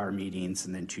to 2-hour meetings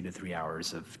and then 2 to 3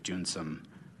 hours of doing some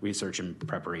research and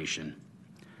preparation.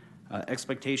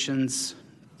 Expectations,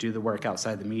 do the work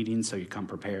outside the meeting so you come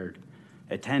prepared.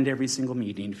 Attend every single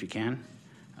meeting if you can.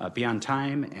 Be on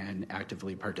time and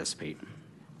actively participate.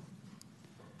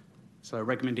 So our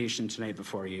recommendation tonight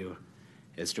before you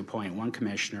is to appoint 1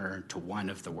 commissioner to 1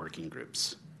 of the working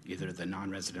groups, either the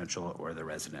non-residential or the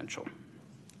residential.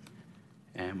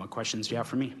 And what questions do you have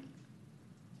for me?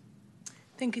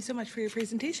 Thank you so much for your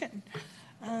presentation.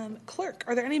 Clerk,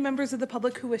 are there any members of the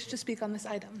public who wish to speak on this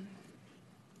item?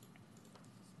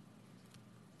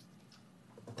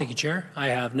 Thank you, Chair. I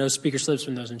have no speaker slips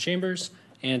from those in chambers,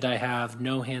 and I have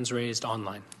no hands raised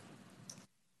online.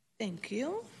 Thank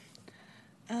you.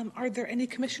 Are there any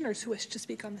commissioners who wish to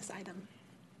speak on this item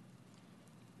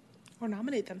or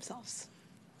nominate themselves?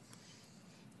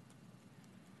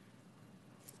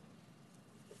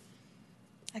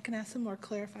 I can ask some more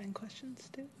clarifying questions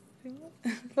too.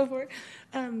 Before.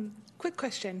 Quick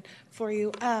question for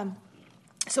you.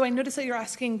 So I noticed that you're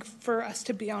asking for us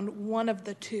to be on 1 of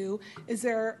the 2. Is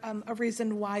there a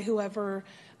reason why whoever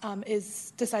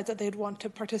decides that they'd want to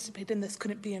participate in this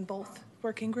couldn't be in both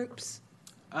working groups?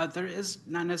 There is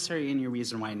not necessarily any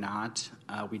reason why not.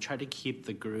 We try to keep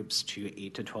the groups to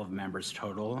 8 to 12 members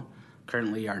total.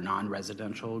 Currently, our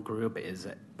non-residential group is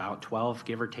about 12,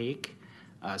 give or take.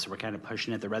 So we're kind of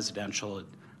pushing it. The residential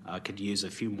could use a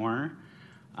few more.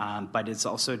 But it's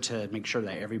also to make sure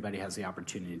that everybody has the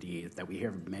opportunity, that we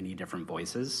hear many different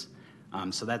voices.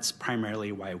 So that's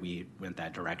primarily why we went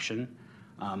that direction.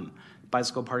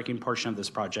 Bicycle parking portion of this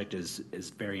project is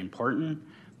very important,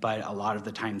 but a lot of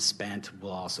the time spent will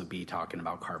also be talking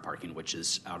about car parking, which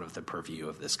is out of the purview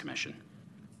of this commission.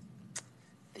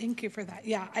 Thank you for that.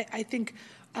 Yeah, I think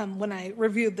when I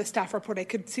reviewed the staff report, I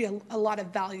could see a lot of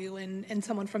value in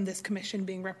someone from this commission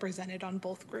being represented on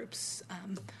both groups.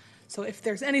 So if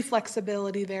there's any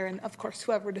flexibility there, and of course,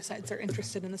 whoever decides they're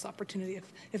interested in this opportunity,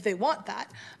 if they want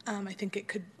that, I think it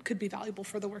could be valuable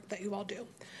for the work that you all do.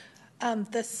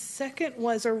 The second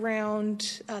was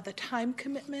around the time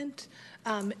commitment.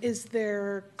 Is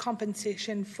there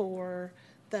compensation for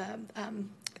the,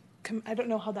 I don't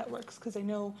know how that works, because I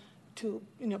know to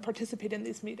participate in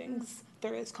these meetings,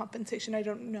 there is compensation. I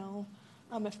don't know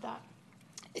if that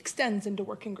extends into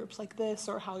working groups like this,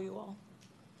 or how you all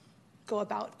go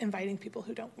about inviting people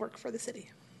who don't work for the city.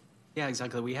 Yeah,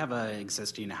 exactly. We have an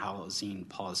existing housing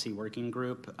policy working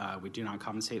group. We do not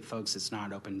compensate folks. It's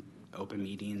not open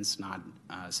meetings, not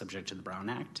subject to the Brown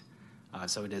Act.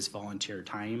 So it is volunteer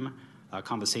time.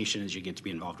 Compensation is you get to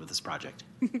be involved with this project.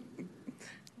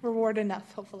 Reward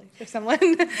enough, hopefully, for someone.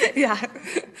 Yeah.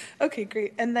 Okay,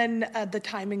 great. And then the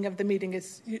timing of the meeting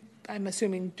is, I'm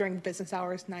assuming, during business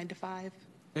hours, 9 to 5?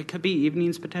 It could be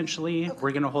evenings, potentially. Okay.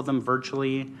 We're going to hold them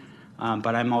virtually.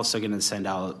 But I'm also going to send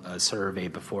out a survey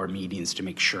before meetings to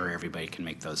make sure everybody can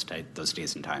make those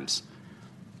days and times.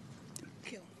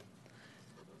 Thank you.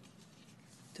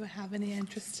 Do I have any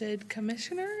interested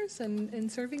commissioners in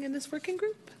serving in this working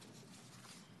group?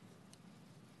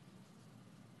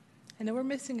 I know we're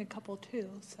missing a couple too,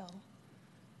 so I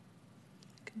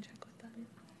can check with them.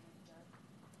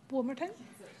 One more time?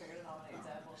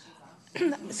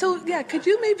 So, yeah, could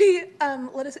you maybe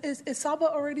let us, is Saba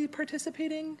already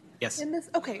participating Yes. in this?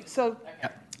 Okay, so,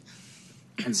 Yep.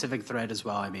 And Civic Thread as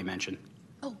well, I may mention.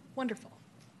 oh, wonderful.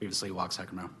 Previously Walk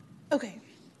Sacramento. Okay.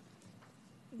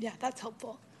 Yeah, that's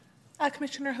helpful.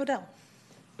 Commissioner Hodel.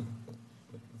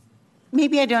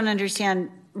 Maybe I don't understand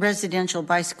residential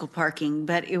bicycle parking,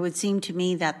 but it would seem to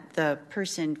me that the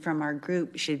person from our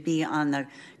group should be on the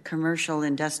commercial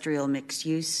industrial mixed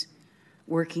use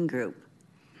working group.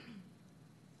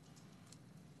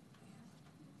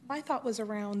 My thought was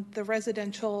around the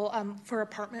residential for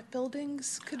apartment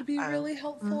buildings could be really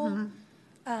helpful.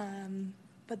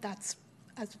 But that's,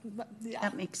 yeah,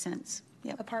 That makes sense.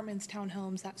 Yep. apartments,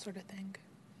 townhomes, that sort of thing.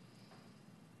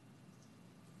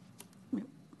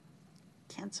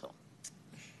 Cancel.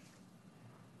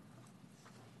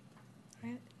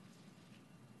 Right.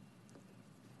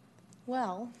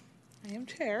 Well, I am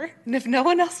chair, and if no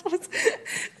one else was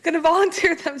going to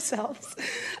volunteer themselves,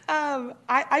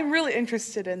 I'm really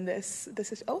interested in this.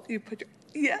 This is, oh, you put your,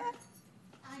 yeah.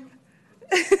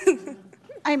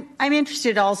 I'm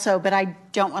interested also, but I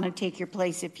don't want to take your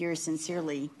place if you're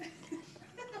sincerely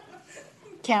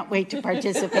can't wait to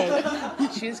participate.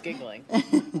 She's giggling.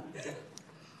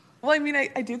 Well, I mean, I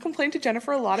do complain to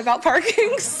Jennifer a lot about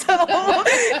parking, so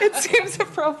it seems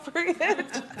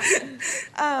appropriate.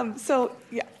 So,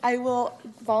 yeah, I will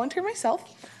volunteer myself.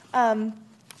 And,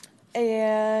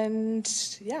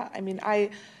 yeah, I mean,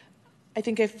 I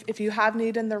think if you have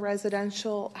need in the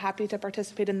residential, happy to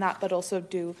participate in that, but also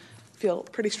do feel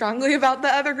pretty strongly about the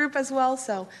other group as well.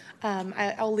 So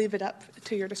I'll leave it up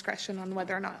to your discretion on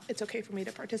whether or not it's okay for me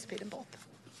to participate in both.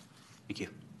 Thank you.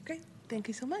 Great. Thank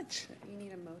you so much. You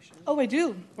need a motion. Oh, I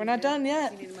do. We're not done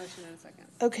yet. You need a motion in a second.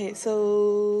 Okay,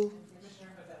 so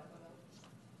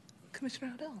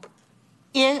Commissioner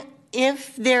Hodel.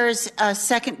 If there's a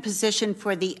second position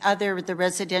for the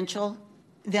residential,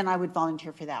 then I would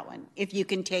volunteer for that one. If you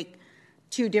can take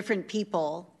two different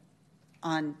people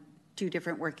on two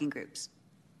different working groups.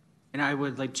 And I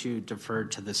would like to defer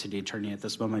to the city attorney at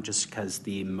this moment, just because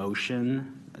the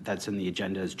motion that's in the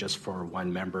agenda is just for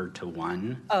one member to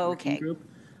one Oh, working okay. group.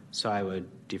 So I would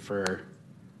defer,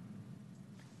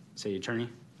 city attorney.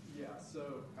 Yeah,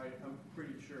 so I'm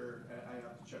pretty sure, I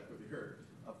have to check with your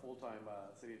full-time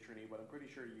city attorney, but I'm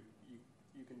pretty sure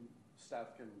you can,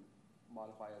 staff can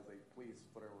modify as they please,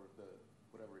 whatever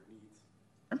it needs.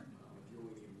 If you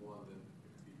only need one, then it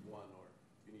could be one, or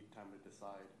if you need time to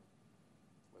decide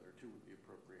whether two would be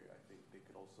appropriate, I think they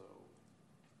could also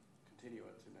continue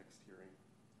it to next hearing.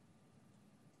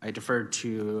 I defer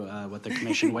to what the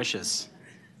commission wishes.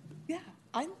 Yeah,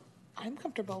 I'm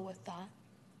comfortable with that.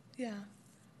 Yeah,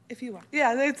 if you are.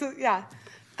 Yeah, yeah.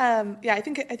 Yeah, I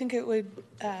think it would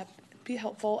be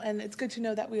helpful, and it's good to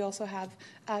know that we also have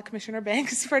Commissioner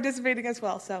Banks participating as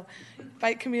well. So,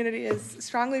 Bike community is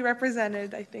strongly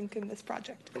represented, I think, in this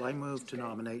project. Well, I move to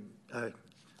nominate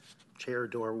Chair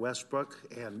Dora Westbrook,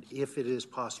 and if it is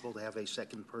possible to have a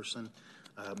second person,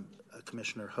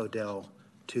 Commissioner Hodel,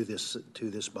 to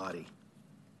this body.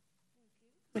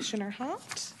 Commissioner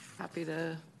Haupt. Happy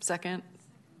to second.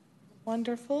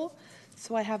 Wonderful.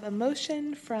 So I have a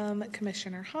motion from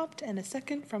Commissioner Haupt and a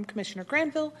second from Commissioner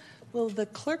Granville. Will the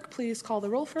clerk please call the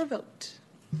roll for a vote?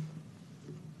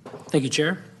 Thank you,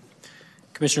 Chair.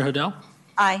 Commissioner Hodel?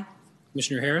 Aye.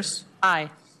 Commissioner Harris? Aye.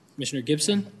 Commissioner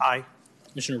Gibson? Aye.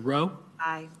 Commissioner Rowe?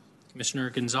 Aye. Commissioner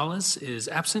Gonzalez is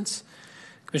absent.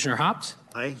 Commissioner Haupt?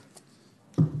 Aye.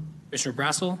 Commissioner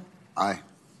Brassel? Aye.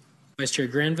 Vice Chair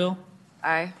Granville?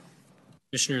 Aye.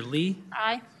 Commissioner Lee?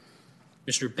 Aye.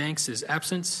 Commissioner Banks is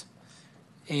absent.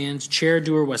 And Chair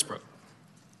Dewar Westbrook.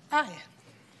 Aye.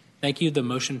 Thank you. The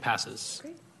motion passes.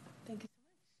 Great. Thank you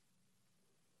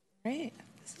so much. Great.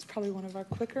 This is probably one of our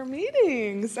quicker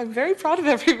meetings. I'm very proud of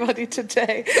everybody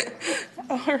today.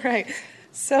 All right.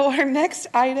 So our next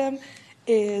item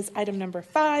is item number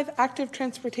 5, Active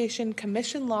Transportation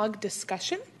Commission Log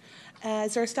Discussion.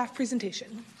 Is there a staff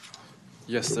presentation?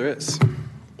 Yes, there is.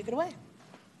 Take it away.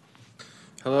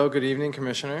 Hello, good evening,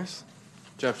 Commissioners.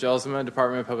 Jeff Gelsman,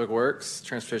 Department of Public Works,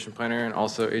 Transportation Planner, and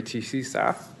also ATC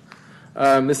staff.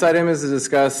 This item is to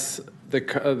discuss the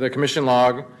Commission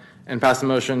log and pass a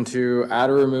motion to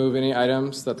add or remove any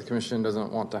items that the Commission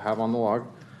doesn't want to have on the log.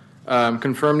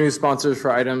 Confirm new sponsors for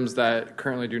items that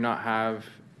currently do not have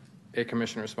a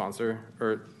Commissioner sponsor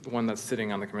or one that's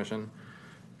sitting on the Commission,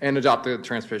 and adopt the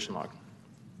Transportation log.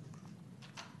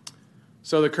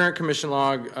 So the current Commission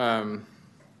log,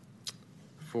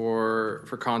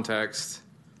 for context,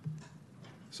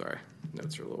 sorry,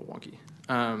 notes are a little wonky.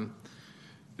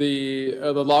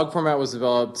 The log format was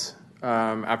developed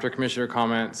after commissioner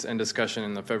comments and discussion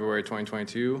in the February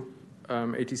 2022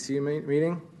 ATC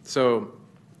meeting. So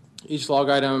each log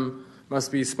item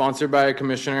must be sponsored by a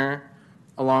commissioner,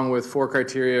 along with 4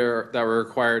 criteria that were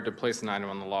required to place an item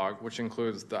on the log, which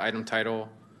includes the item title,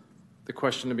 the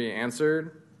question to be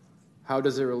answered, how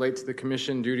does it relate to the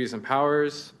commission duties and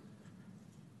powers,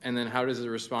 and then how does it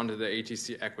respond to the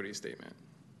ATC equity statement.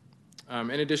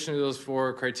 In addition to those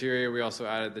 4 criteria, we also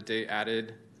added the date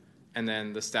added and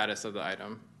then the status of the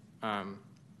item.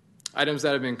 Items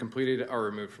that have been completed are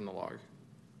removed from the log.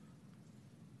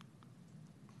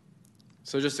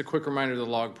 So just a quick reminder of the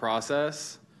log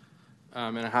process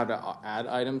and how to add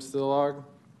items to the log.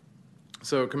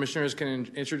 So commissioners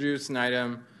can introduce an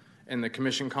item in the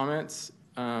commission comments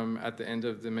at the end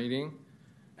of the meeting.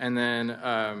 And then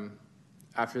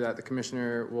after that, the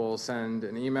commissioner will send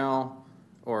an email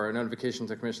or a notification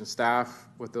to commission staff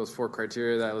with those 4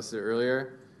 criteria that I listed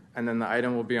earlier. And then the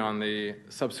item will be on the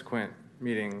subsequent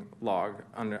meeting log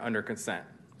under consent.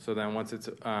 So then once it's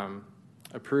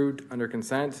approved under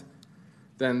consent,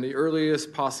 then the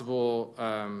earliest possible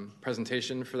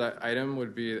presentation for that item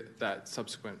would be that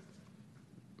subsequent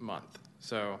month.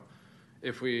 So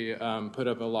if we put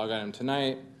up a log item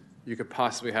tonight, you could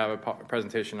possibly have a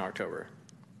presentation in October.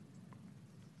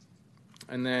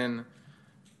 And then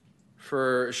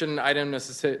should an item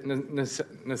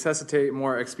necessitate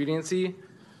more expediency,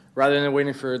 rather than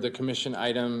waiting for the commission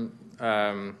item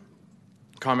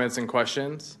comments and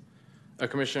questions, a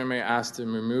commissioner may ask to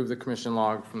remove the commission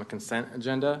log from the consent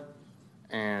agenda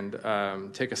and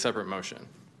take a separate motion.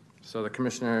 So the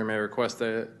commissioner may request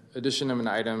the addition of an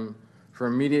item for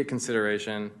immediate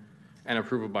consideration and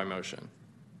approval by motion.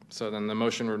 So then the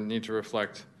motion would need to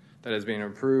reflect that it's being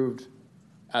approved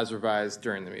as revised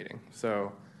during the meeting.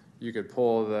 So you could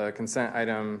pull the consent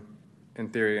item in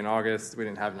theory in August. We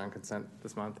didn't have it on consent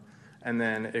this month. And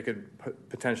then it could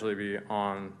potentially be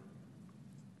on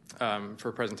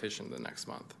for presentation the next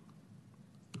month.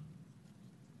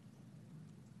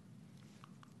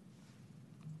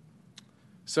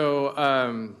 So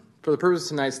for the purpose of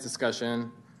tonight's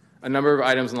discussion, a number of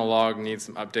items on the log need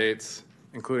some updates,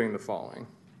 including the following.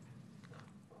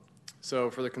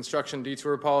 So for the construction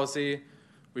detour policy,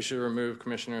 we should remove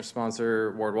Commissioner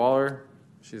Sponsor Ward Waller.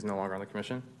 She's no longer on the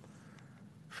commission.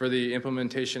 For the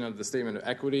implementation of the Statement of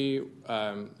Equity,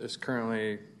 there's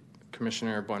currently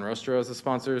Commissioner Buenrostro as the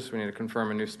sponsor, so we need to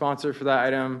confirm a new sponsor for that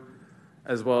item,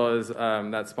 as well as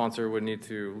that sponsor would need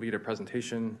to lead a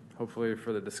presentation, hopefully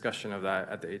for the discussion of that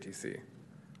at the ATC.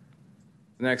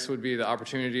 Next would be the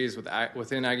opportunities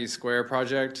within Aggie Square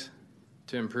project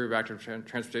to improve active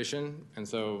transportation, and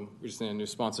so we just need a new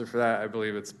sponsor for that. I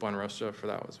believe it's Buenrostro for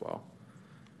that as well.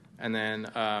 And then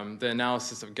the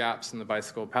analysis of gaps in the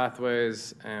bicycle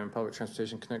pathways and public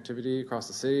transportation connectivity across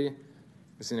the city. We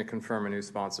just need to confirm a new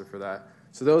sponsor for that.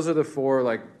 So those are the 4,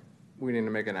 we need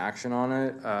to make an action on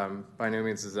it. By no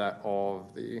means is that all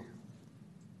of the,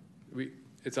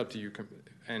 it's up to you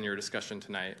and your discussion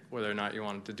tonight, whether or not you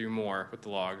wanted to do more with the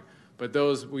log. But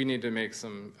those we need to make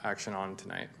some action on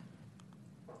tonight.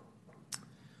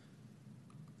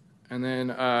 And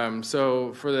then,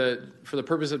 so for the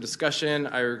purpose of discussion,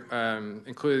 I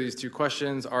included these 2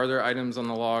 questions. Are there items on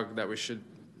the log that we should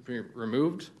be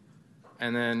removed?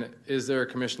 And then, is there a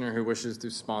commissioner who wishes to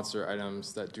sponsor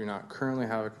items that do not currently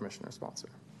have a commissioner sponsor?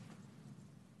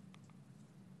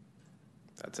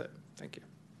 That's it. Thank you.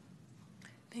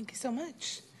 Thank you so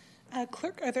much.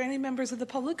 Clerk, are there any members of the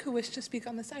public who wish to speak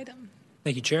on this item?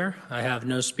 Thank you, Chair. I have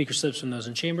no speaker slips from those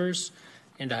in chambers,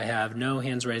 and I have no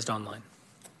hands raised online.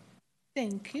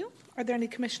 Thank you. Are there any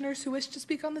commissioners who wish to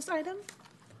speak on this item?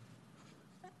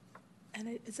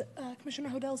 And is it Commissioner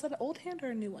Hodel, is that an old hand or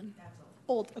a new one? That's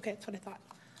old. Okay, that's what I thought.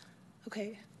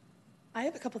 Okay. I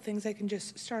have a couple things I can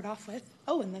just start off with.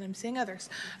 Oh, and then I'm seeing others.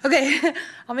 Okay,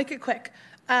 I'll make it quick.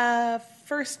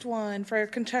 First one, for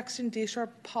construction detour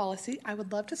policy, I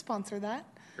would love to sponsor that.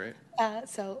 Great.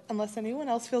 So unless anyone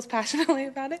else feels passionately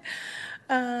about it.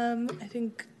 I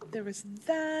think there was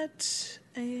that,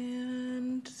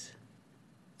 and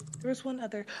there was one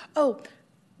other. Oh,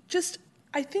 just,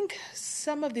 I think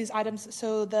some of these items,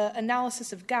 so the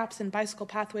analysis of gaps in bicycle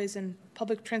pathways and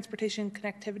public transportation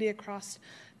connectivity across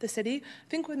the city, I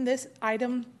think when this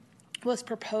item was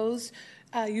proposed,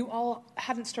 you all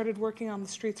hadn't started working on the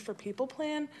Streets for People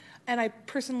plan, and I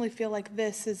personally feel like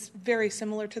this is very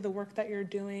similar to the work that you're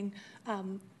doing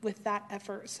with that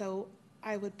effort, so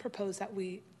I would propose that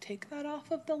we take that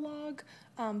off of the log,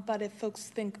 but if folks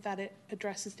think that it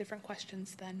addresses different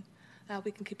questions, then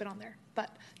we can keep it on there. But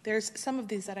there's some of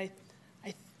these that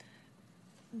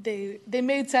they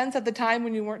made sense at the time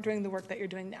when you weren't doing the work that you're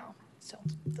doing now. So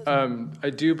I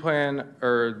do plan,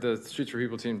 or the Streets for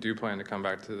People team do plan to come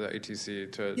back to the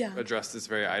ATC to Yeah. address this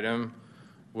very item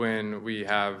when we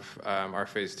have our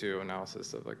phase 2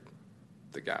 analysis of like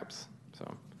the gaps.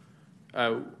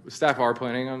 So staff are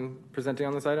planning on presenting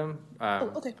on this item.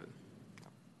 okay.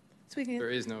 So we can. There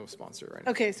is no sponsor right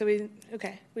now. Okay, so we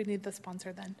need the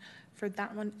sponsor then for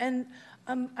that one. And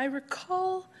I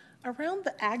recall around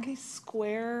the Aggie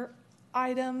Square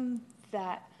item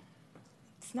that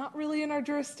it's not really in our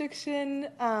jurisdiction.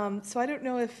 So I don't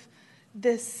know if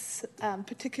this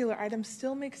particular item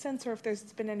still makes sense, or if there's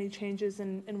been any changes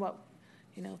in what,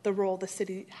 the role the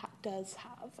city does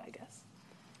have, I guess.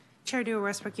 Chair Dewar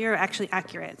Westbrook, you're actually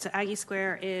accurate. So Aggie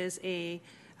Square is a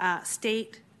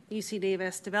state UC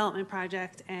Davis development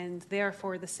project, and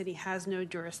therefore the city has no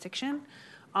jurisdiction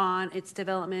on its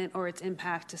development or its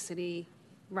impact to city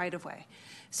right-of-way.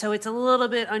 So it's a little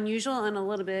bit unusual and a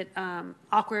little bit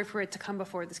awkward for it to come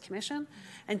before this commission.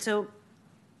 And so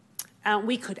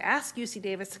we could ask UC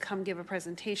Davis to come give a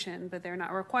presentation, but they're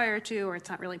not required to, or it's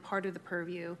not really part of the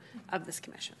purview of this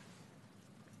commission.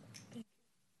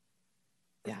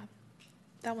 Yeah,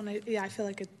 that one, I feel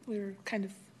like we were kind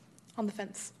of on the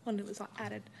fence when it was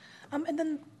added. And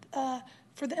then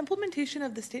for the implementation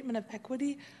of the statement of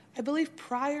equity, I believe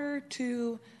prior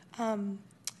to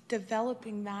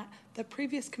developing that, the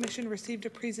previous commission received a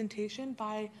presentation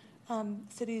by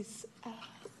cities,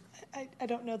 I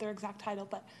don't know their exact title,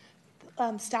 but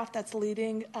staff that's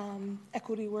leading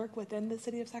equity work within the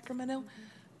city of Sacramento.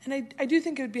 And I do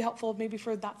think it would be helpful maybe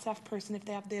for that staff person, if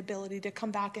they have the ability, to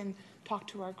come back and talk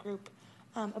to our group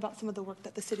about some of the work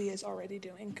that the city is already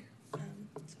doing. If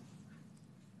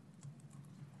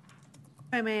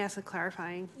I may ask a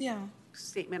clarifying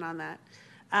statement on that.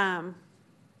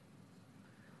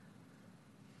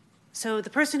 So the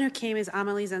person who came is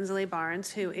Amelie Zenzele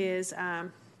Barnes, who is,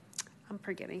 I'm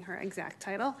forgetting her exact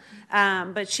title,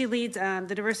 but she leads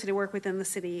the diversity work within the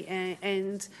city.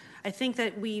 And I think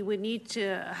that we would need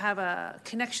to have a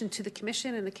connection to the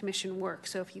commission and the commission work.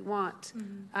 So if you want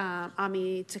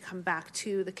Ami to come back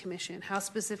to the commission, how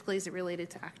specifically is it related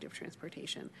to active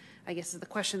transportation? I guess is the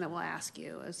question that we'll ask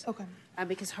you. Okay.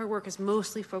 Because her work is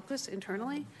mostly focused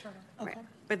internally. Okay. Right.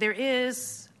 But there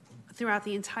is, throughout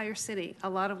the entire city, a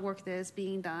lot of work that is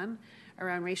being done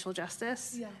around racial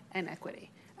justice and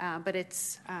equity. But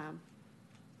it's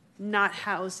not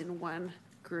housed in one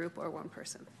group or one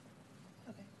person.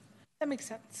 Okay, that makes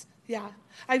sense. Yeah,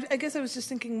 I guess I was just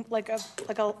thinking like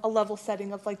a level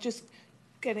setting of like just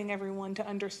getting everyone to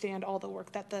understand all the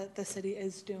work that the city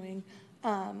is doing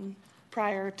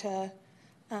prior to.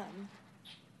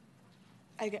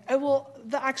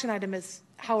 The action item is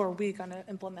how are we going to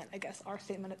implement, I guess, our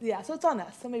statement. So it's on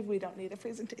us. So maybe we don't need a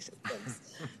presentation.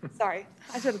 Sorry,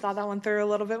 I should have thought that one through a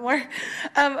little bit more.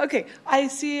 Okay, I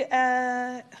see. Is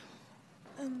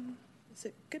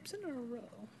it Gibson or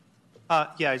Rowe?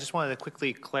 Yeah, I just wanted to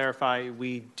quickly clarify.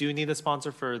 We do need a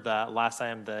sponsor for the last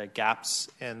item, the gaps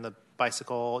in the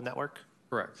bicycle network.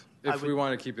 Correct. If we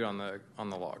want to keep it on the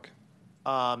log.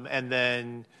 And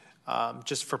then.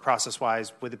 Just for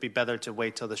process-wise, would it be better to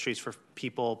wait till the Streets for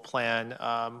People plan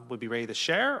would be ready to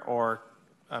share, or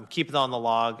keep it on the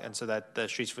log and so that the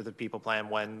Streets for the People plan,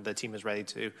 when the team is ready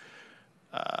to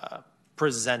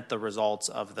present the results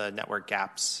of the network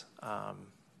gaps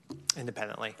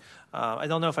independently? I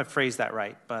don't know if I phrased that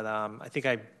right, but I think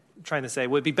I'm trying to say,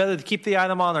 would it be better to keep the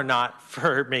item on or not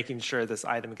for making sure this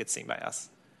item gets seen by us?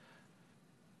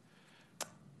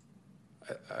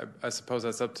 I suppose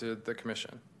that's up to the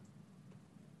commission.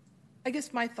 I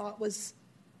guess my thought was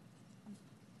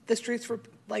the Streets for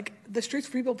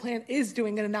People plan is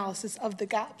doing an analysis of the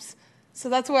gaps. So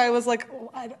that's why I was like,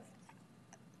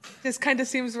 this kind of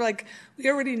seems like we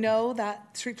already know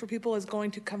that Streets for People is going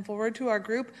to come forward to our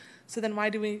group. So then why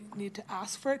do we need to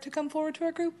ask for it to come forward to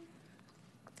our group?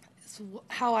 It's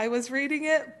how I was reading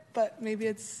it, but maybe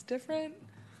it's different.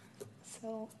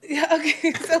 So,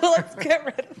 okay, so let's get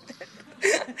rid of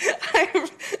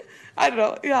it. I don't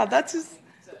know. Yeah, that's just...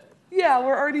 Yeah,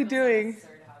 we're already doing.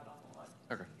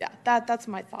 Okay. Yeah, that's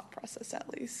my thought process at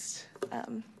least.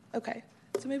 Okay,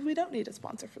 so maybe we don't need a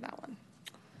sponsor for that one.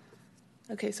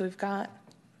 Okay, so I've got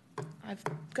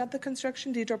the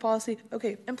construction detour policy.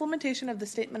 Okay, implementation of the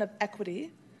statement of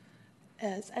equity.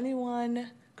 Is anyone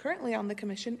currently on the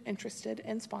commission interested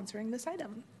in sponsoring this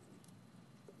item?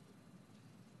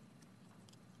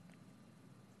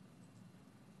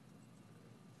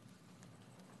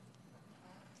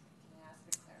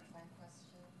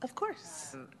 Of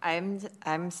course.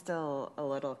 I'm still a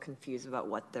little confused about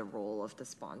what the role of the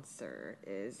sponsor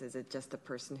is. Is it just the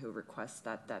person who requests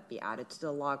that be added to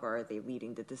the log, or are they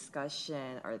leading the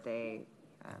discussion? Are they?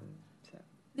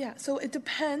 Yeah, so it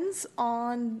depends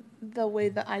on the way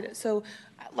the item, so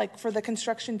like for the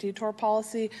construction detour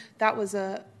policy, that was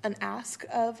an ask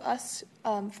of us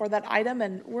for that item,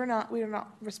 and we are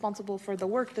not responsible for the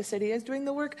work. The city is doing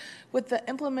the work. With the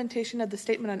implementation of the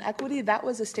statement on equity, that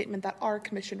was a statement that our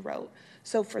commission wrote.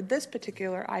 So for this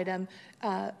particular item,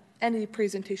 any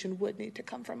presentation would need to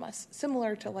come from us,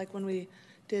 similar to like when we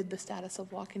did the status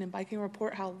of walking and biking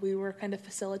report, how we were kind of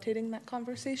facilitating that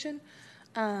conversation.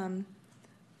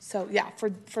 So yeah,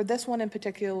 for this one in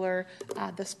particular,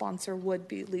 the sponsor would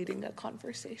be leading a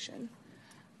conversation,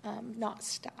 not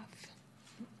staff.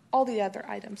 All the other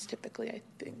items typically, I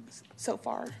think, so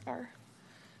far are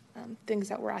things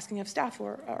that we're asking of staff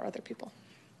or other people.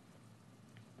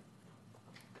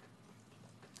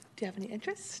 Do you have any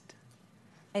interest?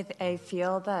 I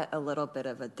feel that a little bit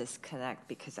of a disconnect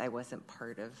because I wasn't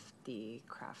part of the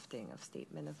crafting of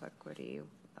statement of equity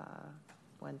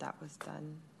when that was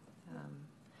done.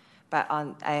 But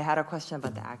I had a question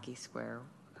about the Aki Square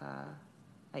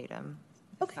item.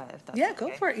 Okay. If that's yeah, go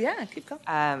for it. Yeah, keep going.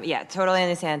 Yeah, totally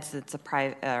understand. It's a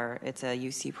private, or it's a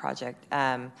UC project.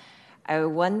 I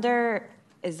wonder,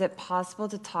 is it possible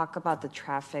to talk about the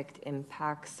traffic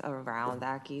impacts around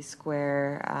Aki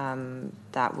Square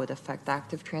that would affect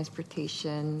active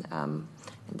transportation? And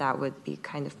that would be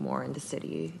kind of more in the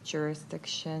city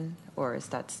jurisdiction, or is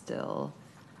that still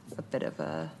a bit of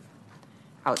a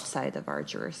outside of our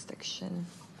jurisdiction?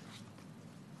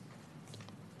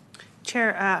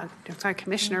 Chair, sorry,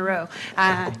 Commissioner Rowe,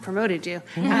 promoted you.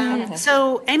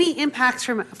 So any impacts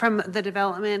from the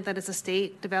development that is a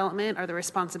state development are the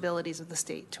responsibilities of the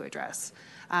state to address,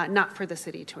 not for the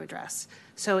city to address.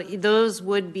 So those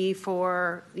would be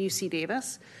for UC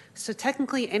Davis. So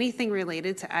technically anything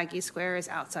related to Aggie Square is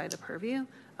outside the purview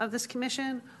of this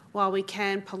commission, while we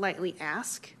can politely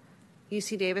ask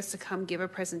UC Davis to come give a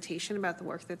presentation about the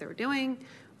work that they're doing,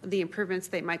 the improvements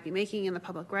they might be making in the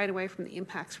public right-of-way from the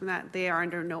impacts from that. They are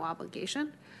under no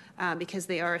obligation because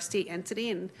they are a state entity.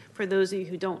 And for those of you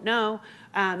who don't know,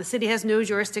 the city has no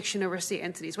jurisdiction over state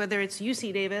entities, whether it's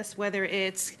UC Davis, whether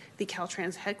it's the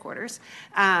Caltrans headquarters.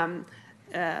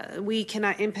 We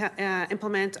cannot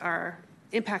implement our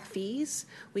impact fees.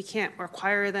 We can't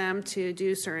require them to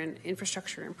do certain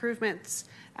infrastructure improvements.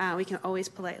 We can always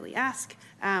politely ask,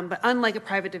 but unlike a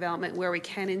private development where we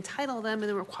can entitle them and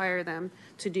then require them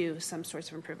to do some sorts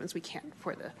of improvements, we can't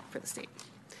for the state.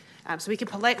 So we can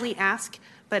politely ask,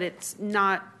 but it's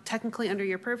not technically under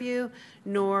your purview,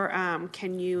 nor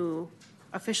can you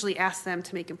officially ask them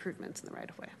to make improvements in the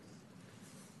right-of-way.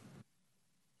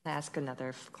 Can I ask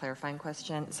another clarifying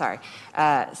question? Sorry.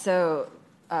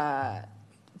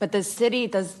 But the city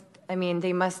does, I mean,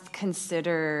 they must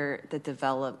consider the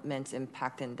development's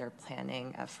impact in their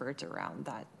planning efforts around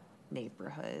that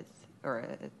neighborhood, or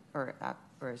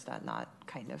is that not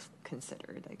kind of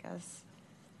considered, I guess,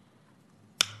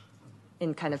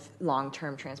 in kind of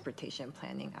long-term transportation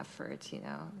planning efforts, you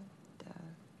know?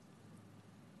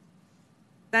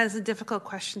 That is a difficult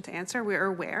question to answer. We're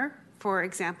aware. For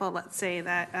example, let's say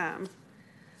that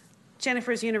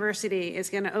Jennifer's University is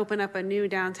going to open up a new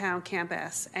downtown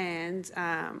campus, and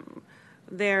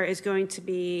there is going to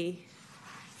be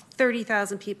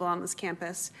 30,000 people on this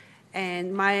campus,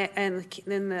 and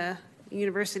then the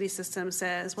university system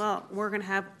says, well, we're going to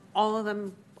have all of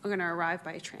them are going to arrive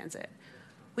by transit.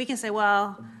 We can say,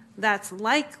 well, that's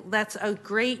a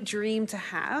great dream to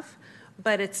have,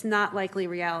 but it's not likely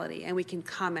reality, and we can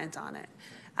comment on it.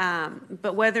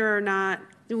 But whether or not,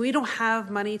 we don't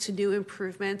have money to do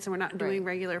improvements, and we're not doing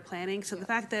regular planning. So the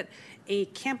fact that a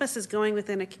campus is going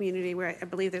within a community where I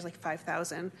believe there's like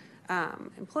 5,000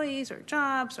 employees or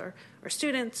jobs or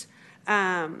students,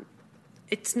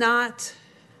 it's not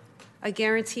a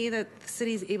guarantee that the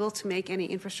city is able to make any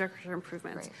infrastructure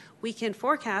improvements. Right. We can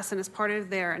forecast, and as part of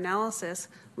their analysis,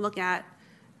 look at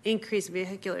increased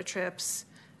vehicular trips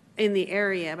in the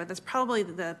area, but that's probably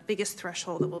the biggest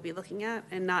threshold that we'll be looking at,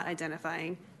 and not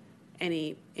identifying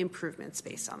any improvements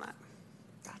based on that.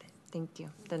 Got it. Thank you.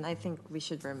 Then I think we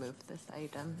should remove this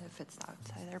item if it's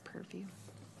outside our purview.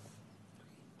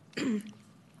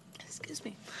 Excuse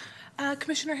me.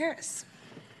 Commissioner Harris.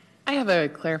 I have a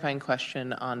clarifying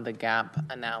question on the gap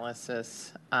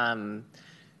analysis.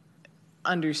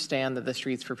 Understand that the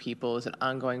Streets for People is an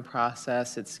ongoing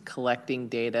process. It's collecting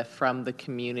data from the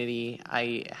community.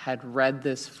 I had read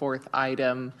this fourth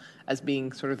item as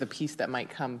being sort of the piece that might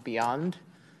come beyond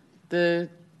the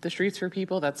the Streets for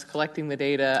People that's collecting the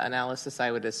data analysis,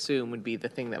 I would assume, would be the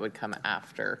thing that would come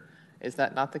after. Is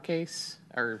that not the case?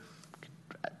 Or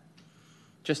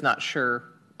just not sure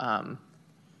that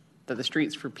the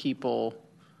Streets for People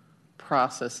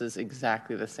process is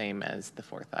exactly the same as the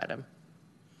fourth item.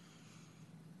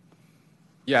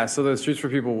 Yeah, so the Streets for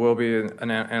People will be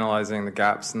analyzing the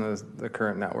gaps in the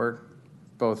current network,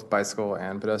 both bicycle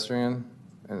and pedestrian,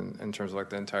 in terms of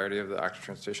like the entirety of the active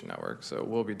transportation network. So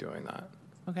we'll be doing that.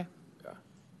 Okay. Yeah,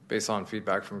 based on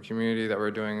feedback from community that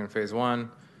we're doing in phase 1,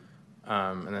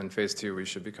 and then phase 2 we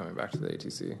should be coming back to the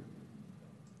ATC.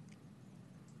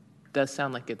 Does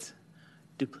sound like it's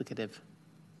duplicative.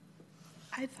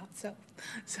 I thought so.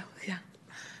 So, yeah.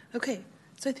 Okay,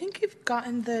 so I think you've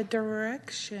gotten the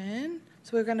direction.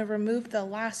 So we're going to remove the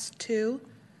last two.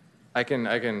 I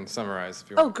can summarize if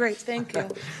you Oh, want. great, thank you.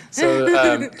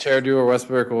 So Chair Dewar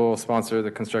Westbrook will sponsor the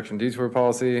construction detour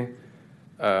policy.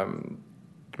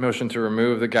 Motion to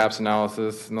remove the gaps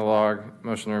analysis in the log.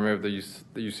 Motion to remove the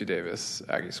UC Davis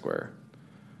Aggie Square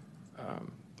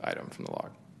item from the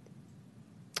log.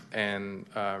 And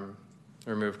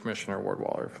remove Commissioner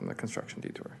Wardwaller from the construction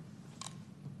detour.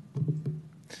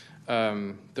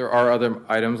 There are other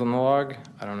items on the log.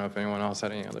 I don't know if anyone else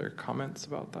had any other comments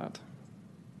about that.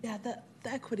 Yeah, the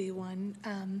equity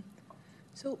one.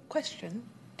 So question,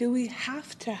 do we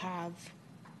have to have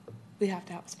a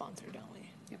sponsor, don't we?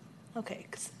 Yep. Okay,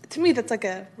 'cause to me that's like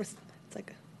it's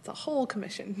a whole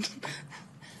commission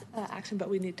action, but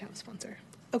we need to have a sponsor.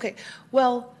 Okay,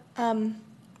 well,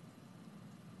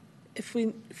 if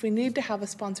we need to have a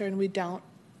sponsor and we don't,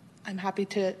 I'm happy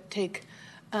to take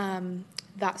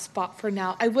that spot for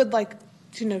now. I would like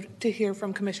to hear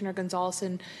from Commissioner Gonzalez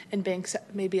and Banks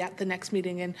maybe at the next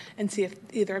meeting and see if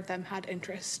either of them had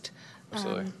interest.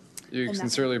 Absolutely. You can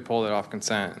certainly pull it off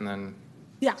consent and then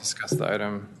Yeah. discuss the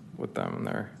item with them when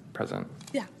they're present.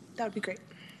 Yeah, that would be great.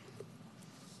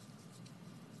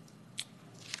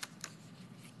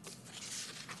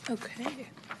 Okay.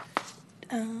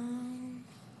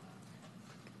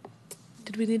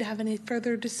 Did we need to have any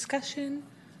further discussion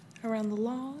around the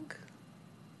log?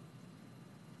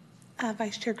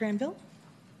 Vice Chair Granville?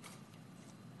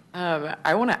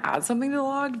 I want to add something to the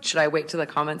log. Should I wait to the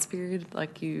comments period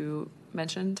like you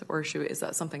mentioned, or is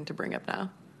that something to bring up now?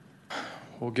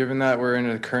 Well, given that we're in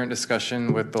a current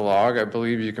discussion with the log, I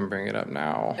believe you can bring it up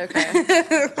now. Okay.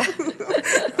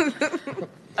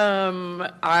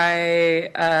 I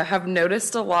have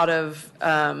noticed a lot of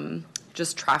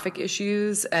just traffic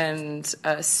issues and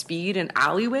speed in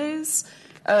alleyways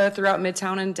throughout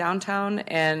Midtown and downtown.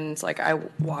 And like I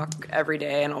walk every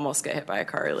day and almost get hit by a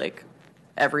car like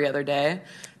every other day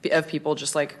of people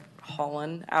just like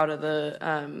hauling out of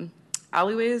the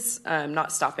alleyways,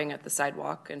 not stopping at the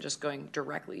sidewalk and just going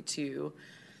directly to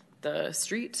the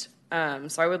street.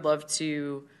 So I would love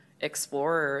to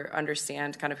explore or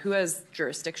understand kind of who has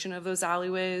jurisdiction of those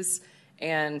alleyways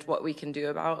and what we can do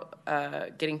about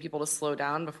getting people to slow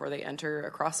down before they enter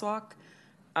a crosswalk.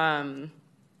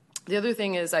 The other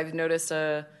thing is I've noticed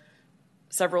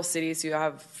several cities who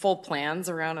have full plans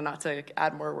around, and not to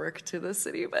add more work to the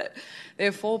city, but they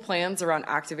have full plans around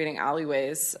activating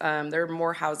alleyways. There are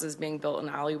more houses being built in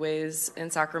alleyways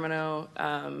in Sacramento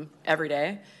every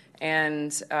day,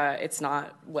 and it's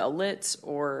not well lit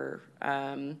or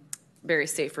very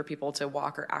safe for people to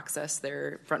walk or access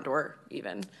their front door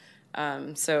even.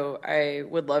 So I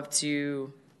would love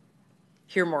to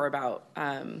hear more about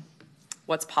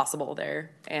what's possible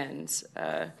there and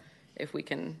if we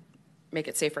can make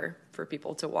it safer for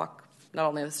people to walk not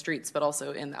only the streets but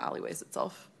also in the alleyways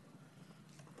itself.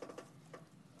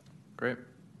 Great.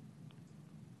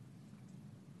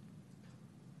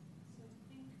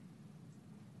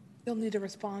 You'll need to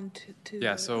respond to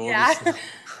Yeah, so yeah. we'll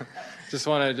just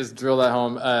want to drill that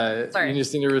home. Sorry. You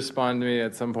just need to respond to me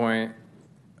at some point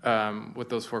with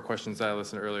those 4 questions that I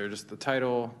listened earlier. Just the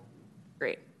title.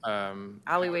 Great.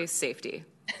 Alleyway safety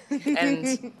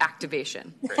and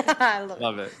activation. I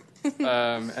Love it.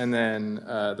 And then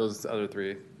those other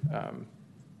 3,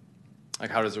 like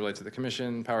how does it relate to the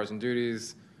commission, powers and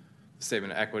duties,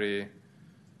 statement of equity,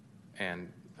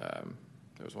 and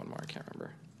there was one more, I can't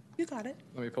remember. You got it.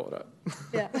 Let me pull it up.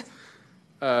 Yeah.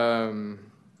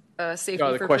 Safety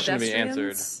the for question to be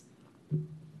pedestrians. answered.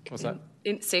 What's that?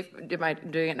 Am I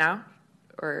doing it now?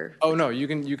 Or Oh no, you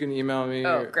can email me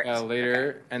great.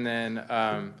 later, and then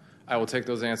I will take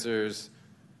those answers,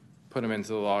 put them into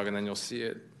the log, and then you'll see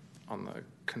it on the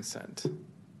consent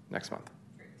next month.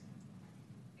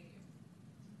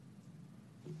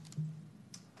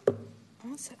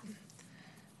 Awesome.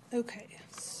 Okay,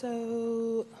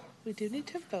 so we do need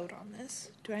to vote on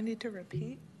this. Do I need to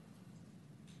repeat?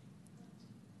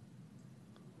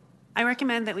 I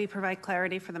recommend that we provide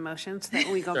clarity for the motion so that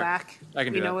when we go Sure. back, I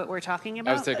can we do know that. what we're talking I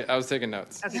about. was taking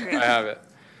notes. Okay, great. I have it.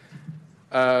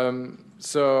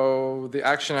 So the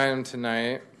action item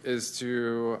tonight is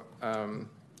to,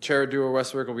 Chair Dewar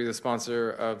Westbrook will be the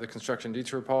sponsor of the construction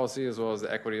detour policy as well as the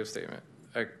statement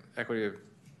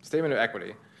of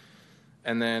equity.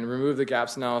 And then remove the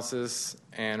gaps analysis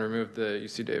and remove the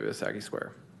UC Davis Aggie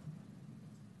Square.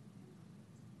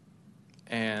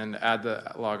 And add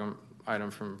the log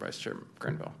item from Vice Chair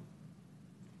Granville.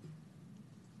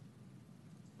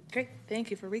 Great, thank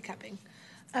you for recapping.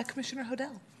 Commissioner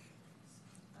Hodel.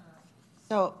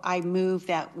 So I move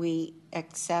that we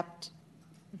accept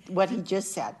what he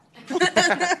just said.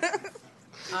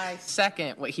 I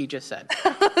second what he just said.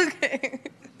 Okay.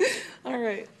 All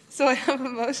right. So I have a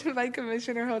motion by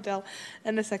Commissioner Hodel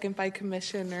and a second by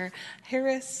Commissioner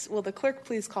Harris. Will the clerk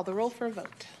please call the roll for a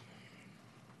vote?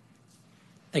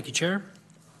 Thank you, Chair.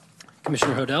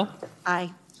 Commissioner Hodel?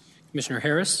 Aye. Commissioner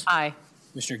Harris? Aye.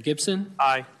 Commissioner Gibson?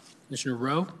 Aye. Commissioner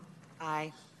Rowe?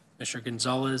 Aye. Commissioner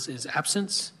Gonzalez is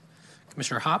absent.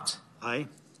 Commissioner Hopt? Aye.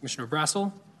 Commissioner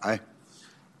Brassel? Aye.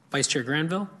 Vice Chair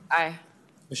Granville? Aye.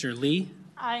 Commissioner Lee?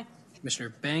 Aye. Commissioner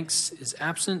Banks is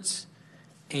absent.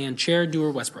 And Chair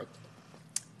Dewar Westbrook.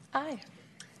 Aye.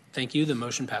 Thank you. The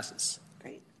motion passes.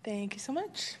 Great. Thank you so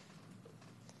much.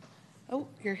 Oh,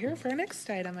 you're here for our next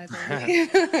item, I believe.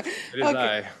 It is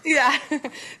I. Yeah.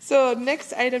 So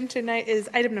next item tonight is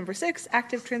item number 6,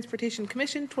 Active Transportation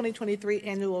Commission 2023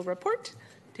 Annual Report.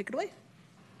 Take it away.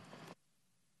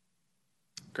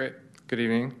 Great. Good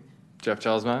evening. Jeff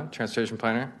Jelsma, Transportation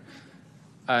Planner.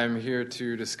 I'm here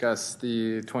to discuss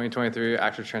the 2023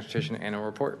 Active Transportation Annual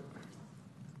Report.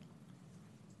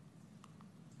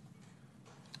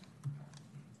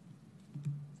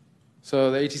 So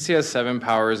the ATC has 7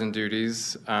 powers and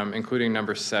duties, including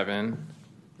number 7,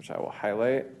 which I will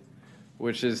highlight,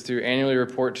 which is to annually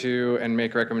report to and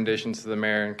make recommendations to the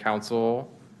mayor and council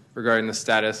regarding the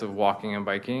status of walking and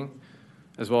biking,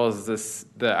 as well as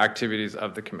the activities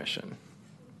of the commission.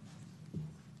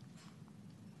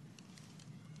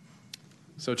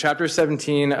 So Chapter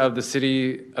 17 of the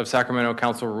City of Sacramento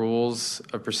Council Rules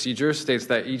of Procedure states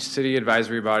that each city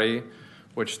advisory body,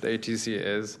 which the ATC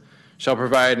is, shall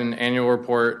provide an annual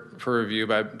report for review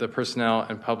by the Personnel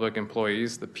and Public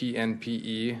Employees, the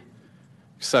PNPE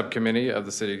subcommittee of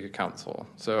the City Council.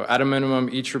 So at a minimum,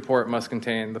 each report must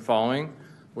contain the following,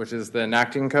 which is the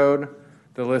enacting code,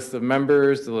 the list of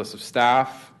members, the list of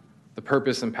staff, the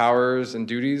purpose and powers and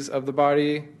duties of the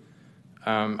body,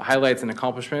 highlights and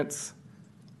accomplishments,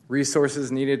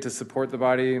 resources needed to support the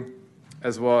body,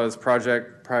 as well as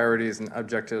project priorities and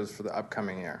objectives for the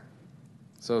upcoming year.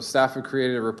 So staff have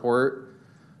created a report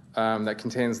that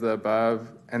contains the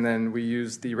above, and then we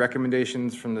use the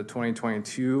recommendations from the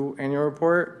 2022 annual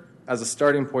report as a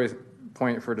starting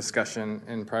point for discussion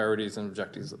in priorities and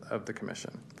objectives of the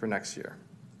commission for next year.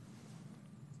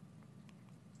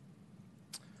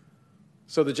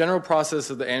 So the general process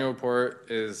of the annual report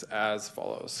is as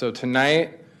follows. So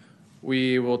tonight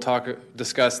we will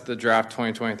discuss the draft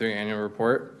 2023 annual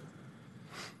report,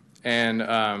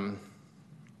 and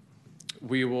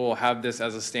we will have this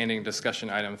as a standing discussion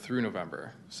item through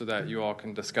November so that you all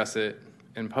can discuss it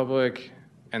in public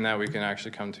and that we can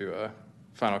actually come to a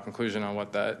final conclusion on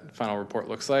what that final report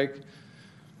looks like.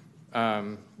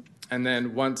 And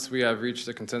then once we have reached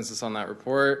a consensus on that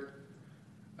report,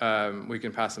 we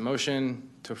can pass a motion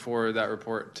to forward that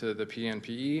report to the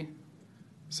PNPE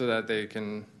so that they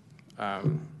can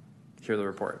hear the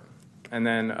report. And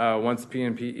then once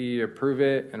PNPE approve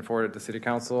it and forward it to City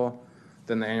Council,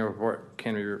 then the annual report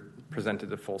can be presented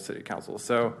to full City Council.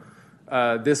 So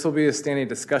this will be a standing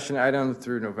discussion item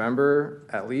through November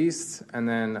at least, and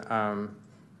then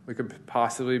we could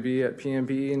possibly be at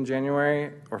PNPE in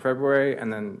January or February,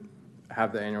 and then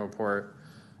have the annual report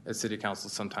at City Council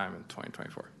sometime in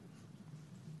 2024.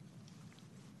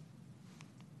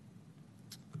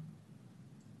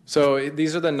 So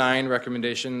these are the 9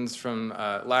 recommendations from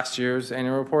last year's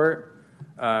annual report.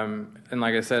 And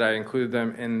like I said, I included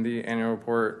them in the annual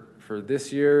report for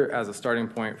this year as a starting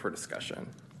point for discussion.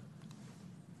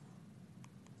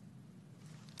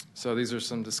 So these are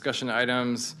some discussion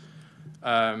items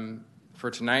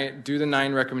for tonight. Do the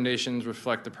 9 recommendations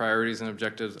reflect the priorities and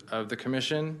objectives of the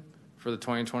commission for the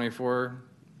 2024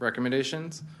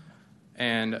 recommendations?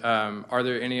 And are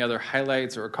there any other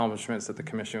highlights or accomplishments that the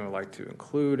commission would like to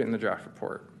include in the draft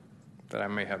report that I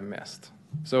may have missed?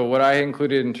 So what I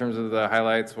included in terms of the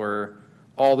highlights were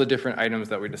all the different items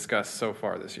that we discussed so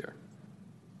far this year.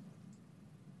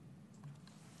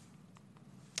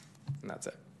 And that's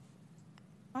it.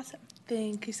 Awesome.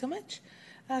 Thank you so much.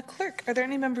 Clerk, are there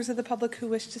any members of the public who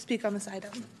wish to speak on this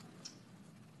item?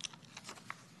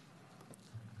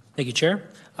 Thank you, Chair.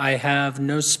 I have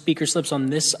no speaker slips on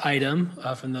this item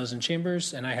from those in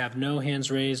chambers, and I have no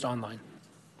hands raised online.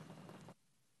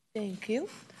 Thank you.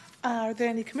 Are there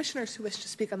any commissioners who wish to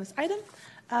speak on this item?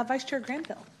 Vice Chair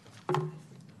Granville.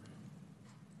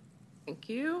 Thank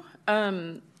you.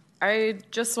 I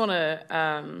just want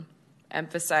to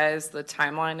emphasize the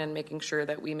timeline and making sure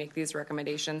that we make these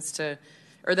recommendations to,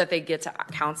 or that they get to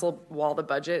council while the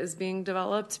budget is being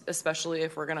developed, especially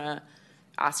if we're going to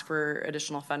ask for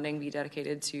additional funding be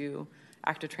dedicated to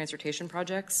active transportation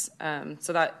projects.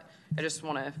 So that I just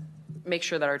want to make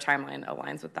sure that our timeline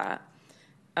aligns with that.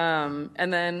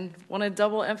 And then want to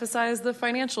double emphasize the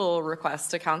financial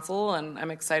request to council, and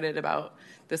I'm excited about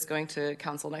this going to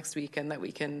council next week and that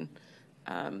we can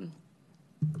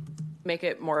make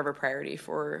it more of a priority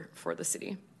for the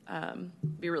city.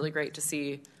 Be really great to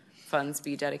see funds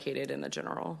be dedicated in the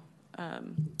general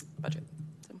budget.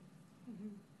 So.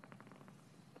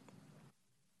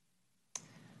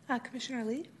 Commissioner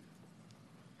Lee?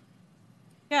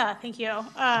 Yeah, thank you.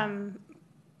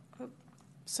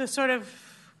 So sort of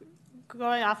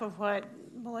going off of what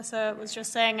Melissa was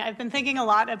just saying, I've been thinking a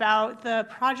lot about the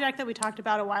project that we talked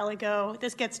about a while ago.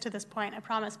 This gets to this point, I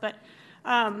promise, but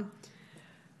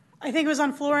I think it was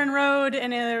on Florin Road,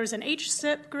 and there was an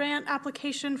HSIP grant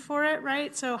application for it,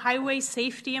 right? So Highway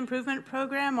Safety Improvement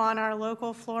Program on our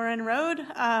local Florin Road,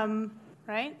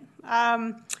 right?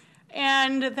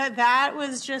 And that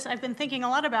was just, I've been thinking a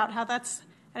lot about how that's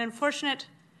an unfortunate,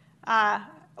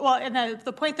 and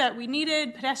the point that we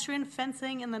needed pedestrian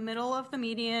fencing in the middle of the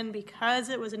median because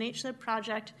it was an HSIP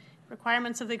project,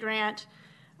 requirements of the grant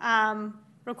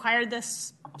required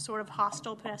this sort of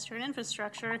hostile pedestrian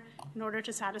infrastructure in order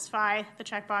to satisfy the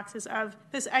checkboxes of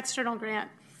this external grant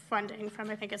funding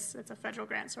from, I think it's a federal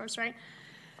grant source, right?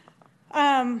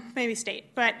 Maybe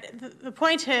state. But the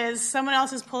point is someone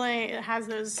else is has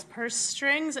those purse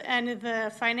strings, and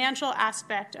the financial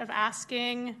aspect of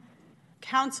asking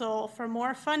council for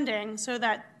more funding so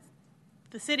that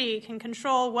the city can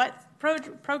control what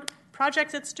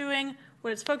projects it's doing,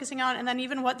 what it's focusing on, and then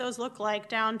even what those look like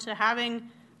down to having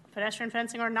pedestrian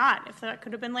fencing or not, if that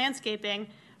could have been landscaping.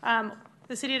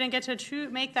 The city didn't get to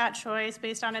make that choice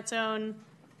based on its own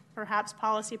perhaps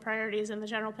policy priorities in the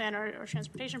general plan or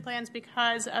transportation plans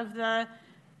because of the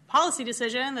policy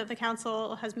decision that the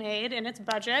council has made in its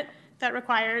budget that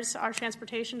requires our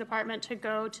transportation department to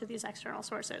go to these external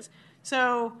sources.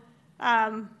 So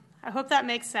I hope that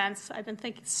makes sense. I've been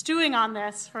stewing on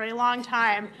this for a long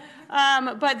time.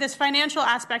 But this financial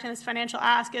aspect and this financial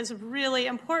ask is really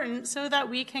important so that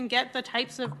we can get the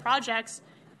types of projects,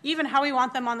 even how we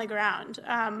want them on the ground,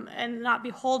 and not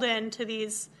beholden to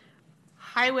these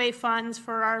highway funds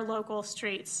for our local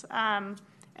streets.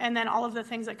 And then all of the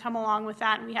things that come along with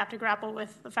that, and we have to grapple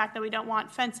with the fact that we don't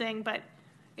want fencing, but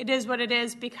it is what it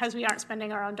is because we aren't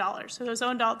spending our own dollars. So those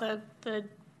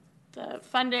the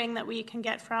funding that we can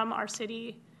get from our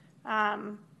city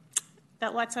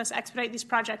that lets us expedite these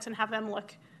projects and have them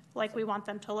look like we want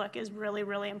them to look is really,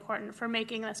 really important for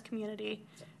making this community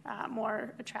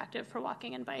more attractive for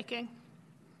walking and biking.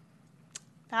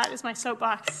 That is my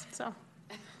soapbox. So,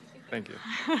 thank you.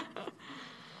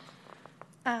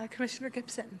 Commissioner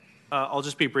Gibson. I'll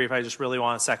just be brief. I just really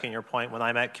want to second your point. When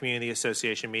I'm at community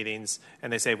association meetings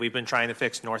and they say we've been trying to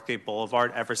fix Northgate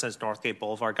Boulevard ever since Northgate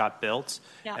Boulevard got built,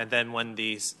 yeah. And then when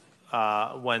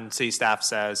city staff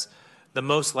says the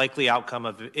most likely outcome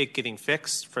of it getting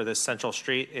fixed for this central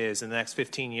street is in the next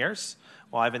 15 years.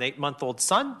 Well, I have an 8-month-old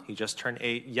son. He just turned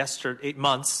 8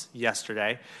 months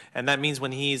yesterday, and that means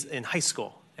when he's in high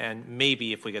school. And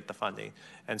maybe if we get the funding.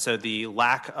 And so the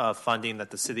lack of funding that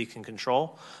the city can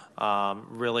control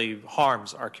really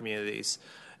harms our communities.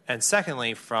 And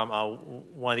secondly, from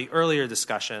one of the earlier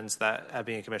discussions that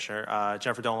being a commissioner,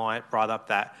 Jennifer Dolomite brought up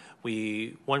that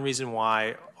one reason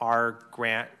why our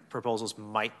grant proposals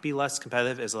might be less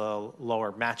competitive is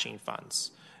lower matching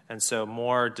funds. And so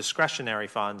more discretionary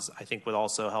funds, I think, would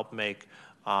also help make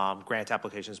grant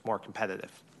applications more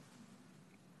competitive.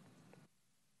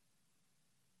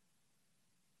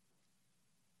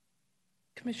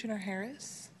 Commissioner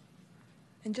Harris,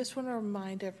 and just want to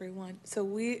remind everyone, so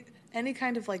any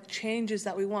kind of changes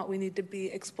that we want, we need to be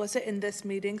explicit in this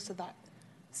meeting so that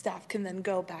staff can then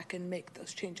go back and make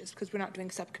those changes because we're not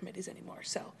doing subcommittees anymore.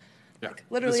 So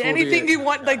literally anything you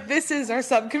want, this is our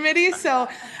subcommittee. So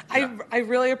I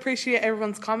really appreciate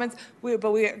everyone's comments,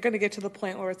 but we are going to get to the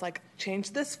point where it's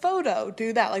change this photo,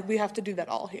 do that. We have to do that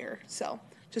all here. So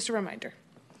just a reminder.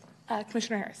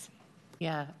 Commissioner Harris.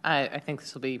 Yeah, I think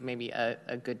this will be maybe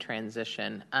a good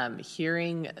transition.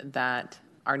 Hearing that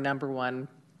our number one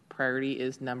priority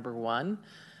is number one.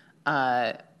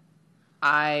 I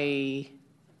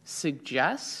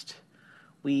suggest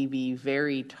we be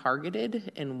very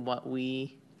targeted in what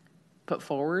we put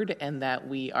forward and that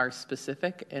we are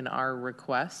specific in our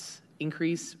requests.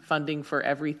 Increase funding for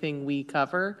everything we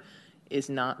cover is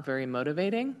not very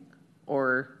motivating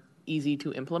or easy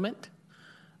to implement.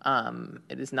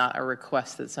 It is not a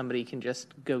request that somebody can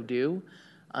just go do,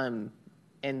 and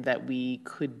that we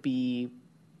could be,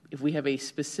 if we have a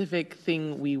specific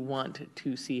thing we want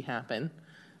to see happen,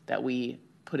 that we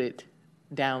put it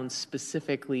down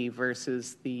specifically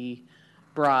versus the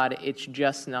broad, it's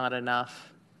just not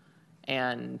enough.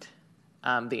 And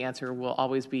the answer will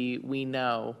always be, we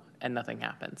know, and nothing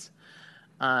happens.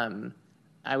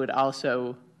 I would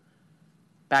also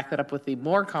back that up with the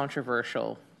more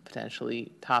controversial,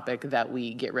 potentially, topic that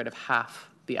we get rid of half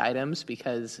the items,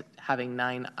 because having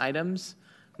 9 items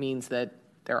means that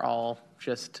they're all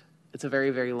just, it's a very,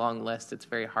 very long list. It's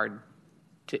very hard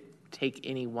to take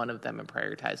any one of them and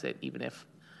prioritize it, even if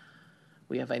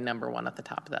we have a number one at the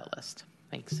top of that list.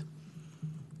 Thanks.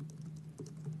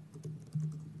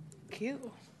 Thank you.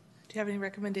 Do you have any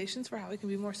recommendations for how we can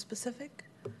be more specific?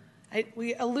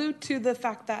 We allude to the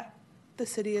fact that the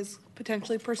city is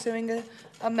potentially pursuing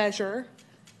a measure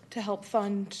to help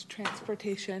fund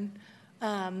transportation.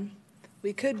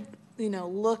 We could,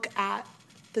 look at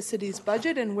the city's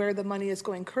budget and where the money is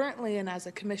going currently, and as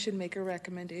a commission make a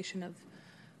recommendation of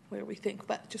where we think.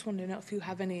 But just wanted to know if you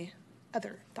have any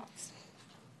other thoughts.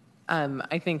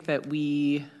 I think that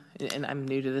we, and I'm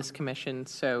new to this commission,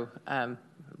 so a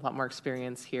lot more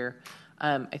experience here.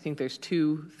 I think there's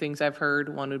 2 things I've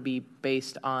heard. One would be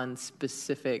based on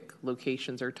specific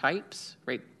locations or types,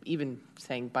 right? Even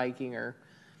saying biking or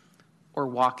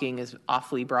walking is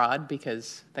awfully broad,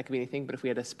 because that could be anything. But if we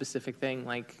had a specific thing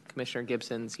like Commissioner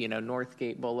Gibson's,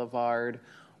 Northgate Boulevard,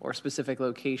 or specific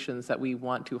locations that we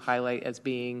want to highlight as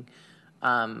being,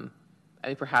 I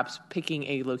think perhaps picking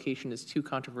a location is too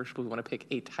controversial. We want to pick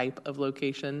a type of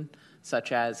location,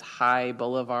 such as high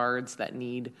boulevards that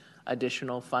need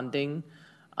additional funding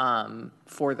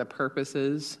for the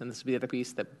purposes, and this would be the other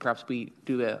piece that perhaps we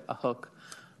do a hook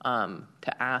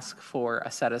to ask for a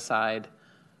set aside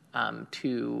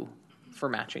for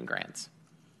matching grants.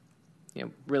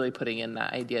 Really putting in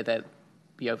that idea that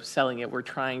selling it, we're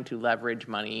trying to leverage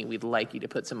money. We'd like you to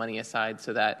put some money aside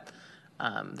so that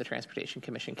the Transportation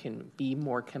Commission can be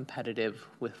more competitive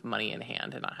with money in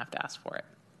hand and not have to ask for it.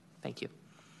 Thank you.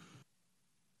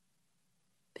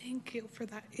 Thank you for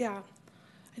that. Yeah.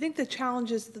 I think the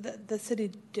challenge is that the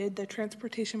city did the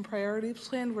transportation priorities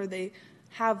plan where they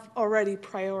have already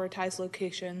prioritized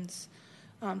locations.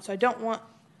 So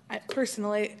I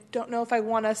personally don't know if I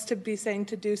want us to be saying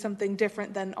to do something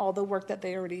different than all the work that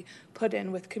they already put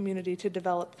in with community to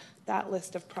develop that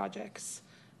list of projects.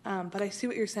 But I see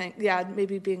what you're saying. Yeah,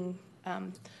 maybe being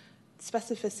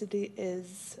specificity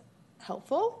is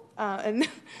helpful. And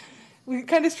we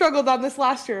kind of struggled on this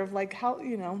last year of like how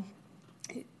do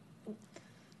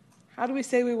we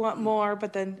say we want more,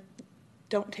 but then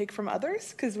don't take from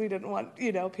others, because we didn't want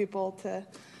people to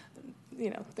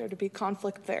there to be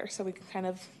conflict there. So we kind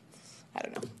of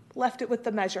left it with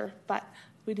the measure, but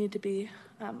we need to be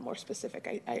more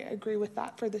specific. I agree with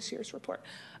that for this year's report.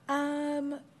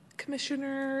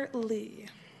 Commissioner Lee.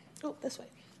 Oh, this way.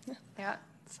 Yeah,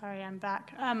 sorry, I'm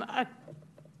back.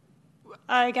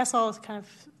 I guess I'll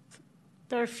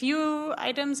there are a few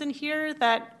items in here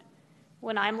that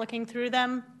when I'm looking through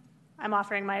them, I'm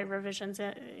offering my revisions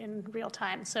in real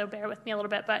time, so bear with me a little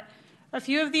bit. But a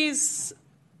few of these,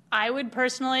 I would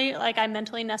personally, I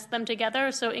mentally nest them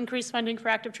together. So increased funding for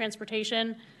active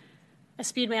transportation, a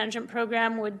speed management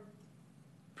program would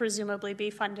presumably be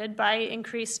funded by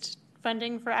increased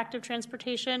funding for active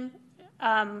transportation.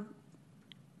 I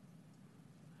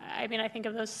think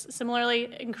of those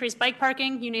similarly. Increased bike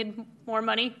parking, you need more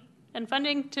money and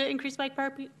funding to increase bike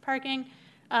parking.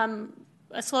 A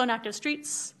slow and active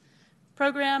streets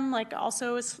program,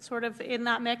 also is sort of in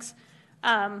that mix.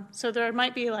 So there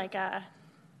might be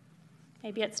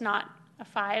maybe it's not a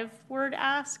 5-word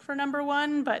ask for number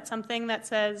one, but something that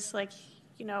says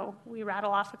we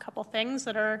rattle off a couple things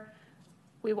that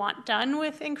we want done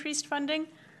with increased funding.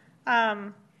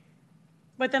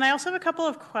 But then I also have a couple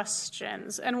of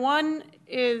questions, and one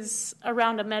is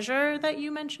around a measure that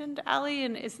you mentioned, Allie,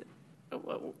 and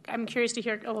I'm curious to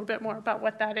hear a little bit more about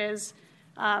what that is,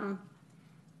 and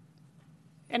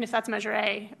if that's measure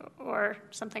A or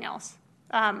something else.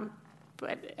 And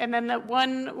then the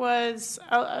one was,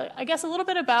 I guess, a little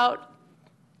bit about,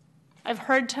 I've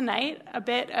heard tonight a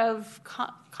bit of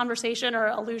conversation or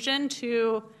allusion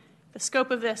to the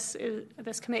scope of this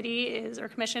committee is, or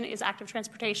commission is active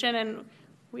transportation, and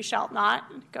we shall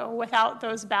not go without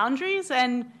those boundaries.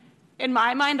 And in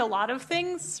my mind, a lot of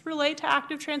things relate to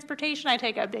active transportation. I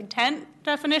take a big tent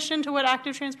definition to what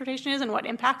active transportation is and what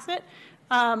impacts it.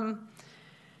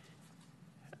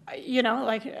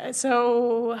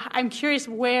 So I'm curious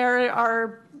why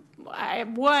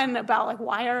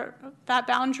that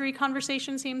boundary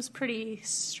conversation seems pretty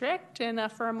strict and a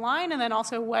firm line, and then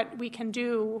also what we can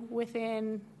do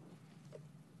within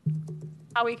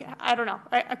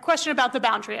a question about the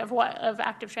boundary of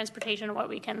active transportation and what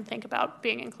we can think about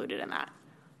being included in that.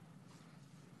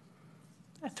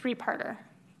 A three-parter,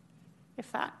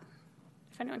 if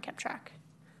anyone kept track.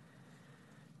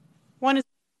 One is,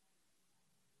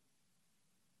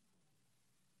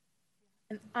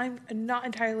 and I'm not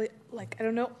entirely, I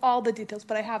don't know all the details,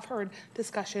 but I have heard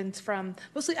discussions from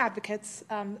mostly advocates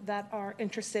that are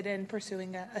interested in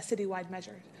pursuing a citywide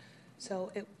measure.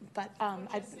 So, it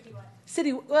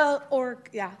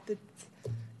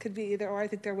could be either or. I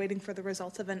think they're waiting for the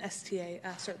results of an STA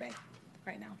survey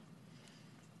right now.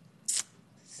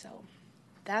 So,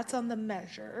 that's on the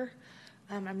measure.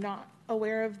 I'm not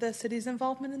aware of the city's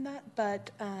involvement in that,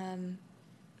 but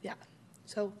yeah.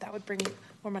 So that would bring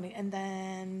more money. And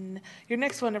then your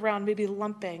next one around maybe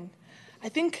lumping. I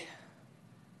think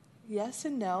yes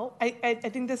and no. I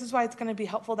think this is why it's going to be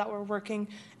helpful that we're working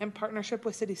in partnership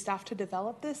with city staff to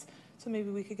develop this. So maybe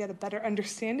we could get a better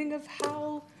understanding of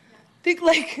how,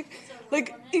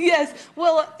 yes.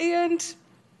 Well, and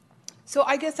so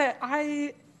I guess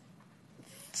I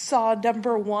saw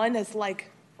number one as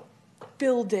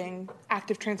building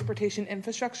active transportation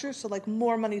infrastructure, so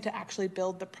more money to actually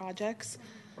build the projects.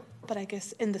 But I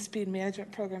guess in the speed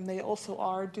management program, they also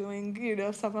are doing,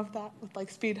 some of that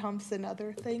with speed humps and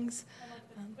other things.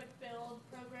 And the quick build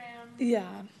program.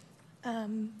 Yeah.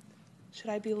 Should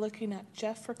I be looking at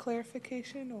Jeff for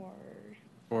clarification,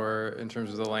 or in terms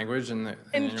of the language in the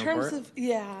in annual terms report? of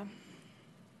yeah.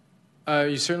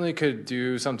 You certainly could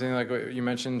do something like what you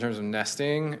mentioned in terms of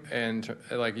nesting, and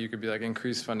you could be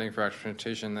increase funding for active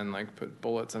transportation, then put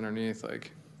bullets underneath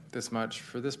this much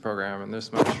for this program and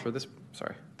this much for this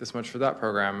much for that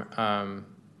program.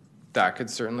 That could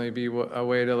certainly be a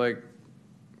way to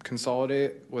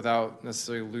consolidate without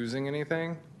necessarily losing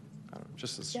anything.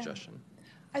 Just a suggestion.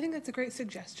 I think that's a great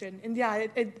suggestion, and yeah,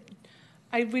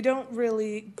 we don't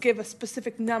really give a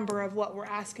specific number of what we're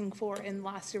asking for in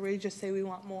last year. We just say we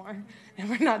want more, and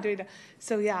we're not doing that.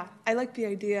 So yeah, I like the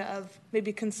idea of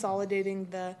maybe consolidating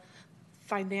the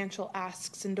financial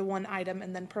asks into one item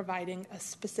and then providing a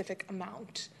specific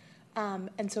amount.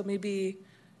 And so maybe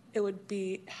it would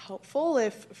be helpful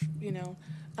if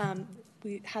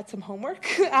we had some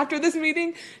homework after this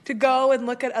meeting to go and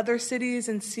look at other cities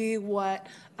and see what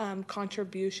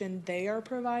contribution they are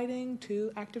providing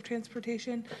to active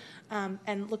transportation,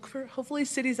 and look for hopefully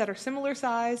cities that are similar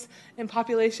size and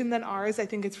population than ours. I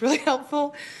think it's really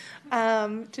helpful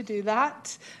to do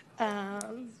that.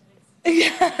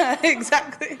 Yeah,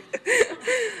 exactly.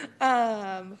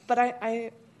 But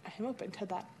I am open to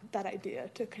that idea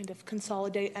to kind of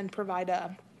consolidate and provide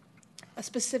a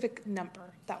specific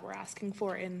number that we're asking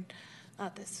for in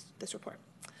this report.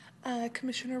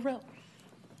 Commissioner Rowe.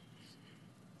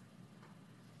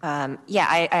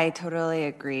 Yeah, I totally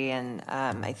agree, and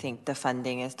I think the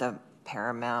funding is the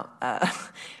paramount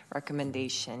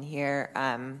recommendation here.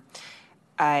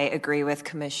 I agree with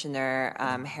Commissioner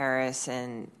Harris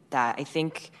in that I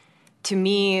think, to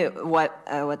me,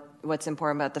 what's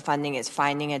important about the funding is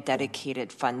finding a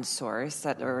dedicated fund source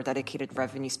or dedicated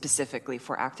revenue specifically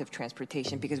for active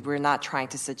transportation, because we're not trying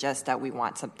to suggest that we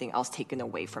want something else taken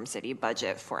away from city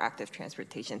budget for active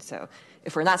transportation. So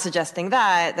if we're not suggesting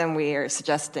that, then we are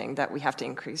suggesting that we have to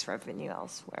increase revenue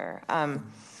elsewhere.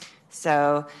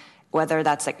 So whether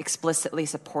that's explicitly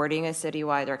supporting a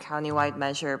citywide or countywide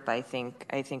measure, but I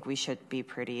think we should be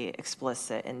pretty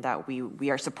explicit in that we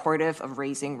are supportive of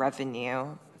raising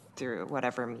revenue through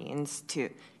whatever means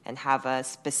and have a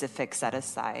specific set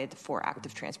aside for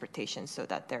active transportation, so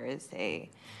that there is a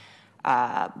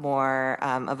more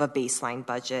of a baseline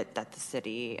budget that the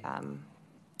city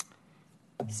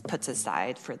puts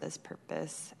aside for this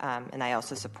purpose. And I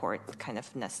also support kind of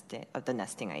the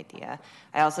nesting idea.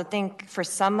 I also think for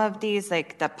some of these,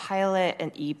 the pilot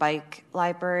and e-bike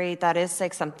library, that is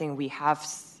something we have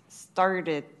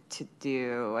started to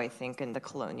do, I think, in the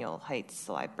Colonial Heights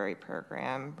library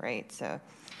program, right? So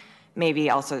maybe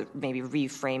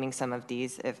reframing some of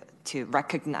these to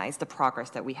recognize the progress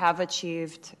that we have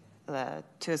achieved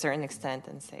to a certain extent,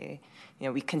 and say,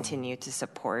 we continue to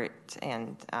support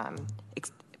and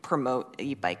promote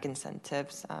e-bike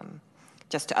incentives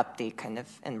just to update kind of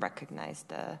and recognize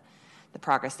the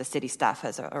progress the city staff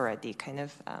has already kind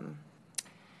of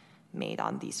made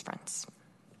on these fronts.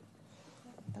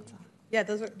 That's all. Yeah,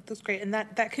 that's great, and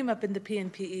that came up in the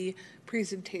PNPE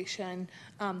presentation.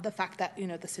 The fact that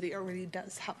the city already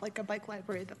does have like a bike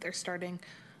library that they're starting.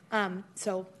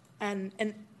 So and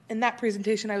in that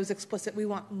presentation, I was explicit. We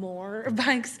want more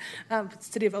bikes. The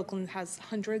city of Oakland has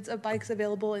hundreds of bikes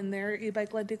available in their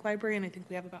e-bike lending library, and I think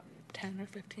we have about 10 or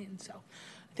 15. So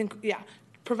I think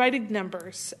providing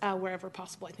numbers wherever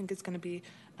possible, I think is going to be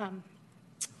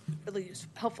really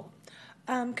helpful.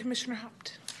 Commissioner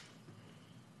Haupt.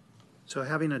 So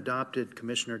having adopted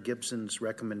Commissioner Gibson's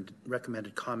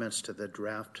recommended comments to the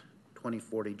draft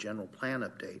 2040 general plan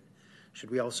update, should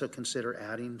we also consider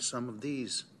adding some of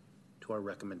these to our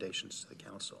recommendations to the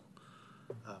council?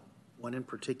 One in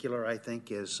particular, I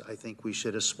think we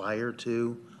should aspire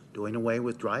to doing away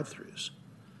with drive-throughs.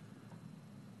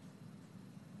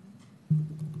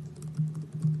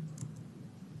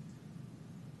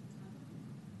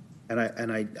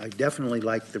 And I definitely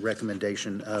like the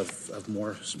recommendation of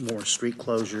more street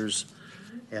closures,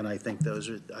 and I think those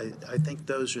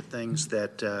are things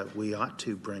that we ought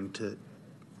to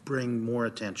bring more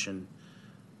attention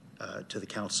to the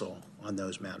council on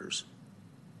those matters.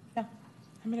 Yeah,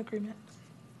 I'm in agreement.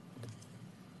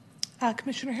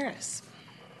 Commissioner Harris.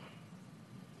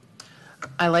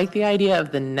 I like the idea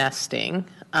of the nesting,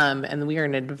 and we are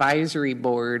an advisory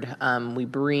board. We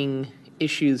bring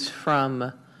issues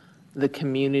from the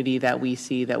community that we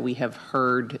see that we have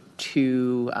heard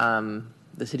to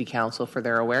the city council for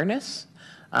their awareness.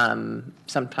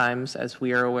 Sometimes, as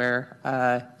we are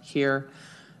aware here,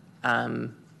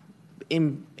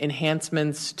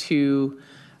 enhancements to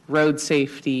road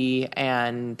safety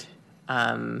and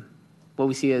what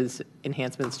we see as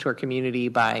enhancements to our community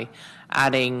by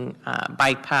adding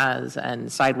bike paths and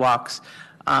sidewalks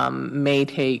may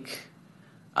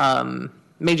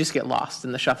just get lost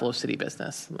in the shuffle of city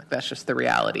business. Like, that's just the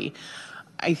reality.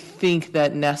 I think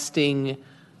that nesting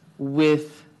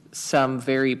with some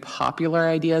very popular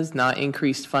ideas, not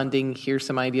increased funding, here's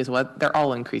some ideas, they're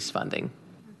all increased funding,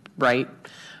 right?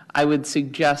 I would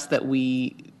suggest that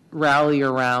we rally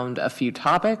around a few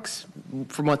topics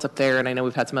from what's up there, and I know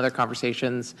we've had some other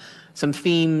conversations. Some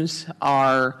themes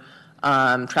are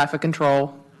traffic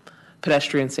control,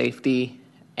 pedestrian safety,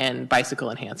 and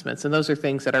bicycle enhancements, and those are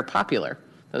things that are popular.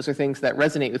 Those are things that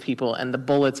resonate with people, and the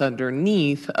bullets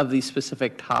underneath of these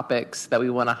specific topics that we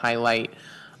want to highlight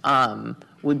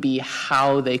would be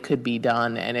how they could be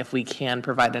done, and if we can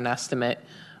provide an estimate,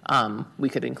 we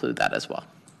could include that as well.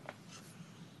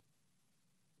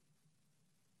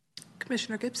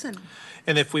 Commissioner Gibson.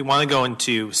 And if we want to go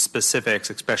into specifics,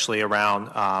 especially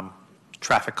around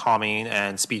traffic calming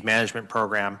and speed management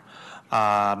program,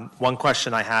 one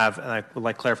question I have, and I would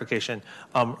like clarification,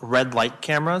 red light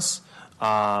cameras,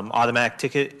 automatic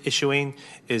ticket issuing,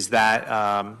 is that,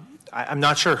 I'm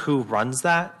not sure who runs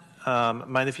that.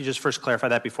 Mind if you just first clarify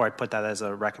that before I put that as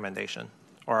a recommendation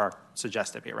or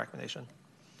suggest it be a recommendation?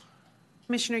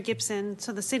 Commissioner Gibson,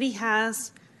 so the city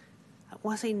has, I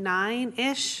want to say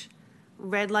 9-ish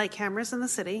red light cameras in the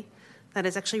city that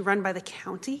is actually run by the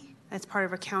county. It's part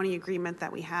of a county agreement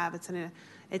that we have.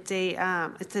 It's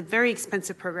a very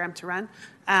expensive program to run,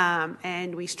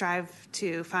 and we strive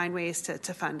to find ways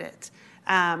to fund it.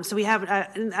 So we have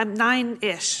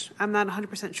 9-ish. I'm not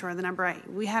 100% sure of the number.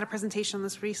 We had a presentation on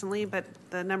this recently, but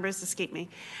the numbers escape me.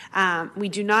 We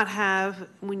do not have,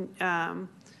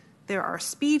 there are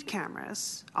speed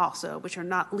cameras also, which are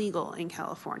not legal in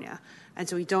California. And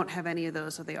so we don't have any of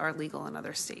those, so they are legal in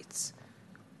other states.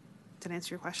 Did I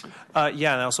answer your question?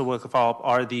 Yeah, and also with a follow-up,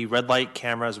 are the red light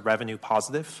cameras revenue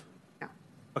positive? No.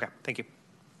 Okay, thank you.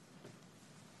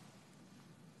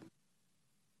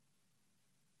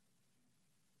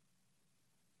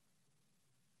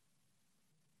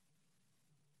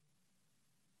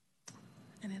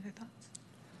 Any other thoughts?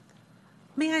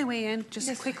 May I weigh in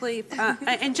just quickly?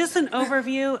 And just an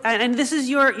overview, and this is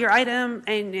your item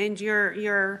and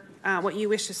your what you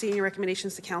wish to see in your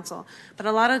recommendations to council. But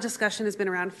a lot of discussion has been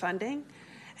around funding.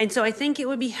 And so I think it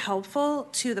would be helpful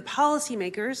to the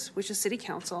policymakers, which is City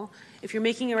Council, if you're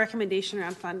making a recommendation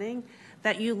around funding,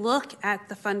 that you look at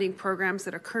the funding programs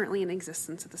that are currently in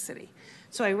existence at the city.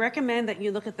 So I recommend that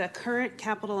you look at the current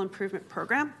capital improvement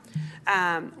program,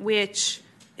 which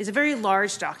is a very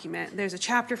large document. There's a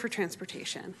chapter for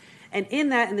transportation. And in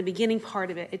that, in the beginning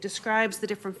part of it, it describes the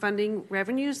different funding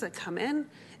revenues that come in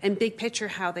and big picture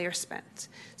how they are spent.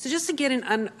 So just to get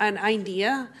an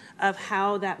idea of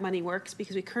how that money works,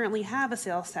 because we currently have a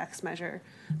sales tax measure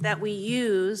that we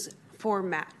use for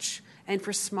match. and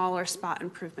for smaller spot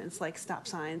improvements like stop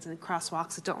signs and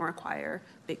crosswalks that don't require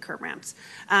big curb ramps.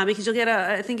 Because you'll get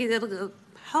I think it'll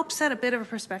help set a bit of a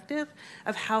perspective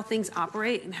of how things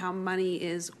operate and how money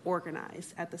is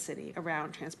organized at the city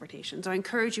around transportation. So I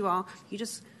encourage you all, you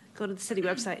just go to the city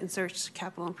website and search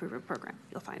Capital Improvement Program.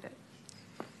 You'll find it.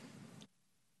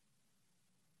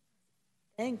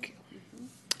 Thank you.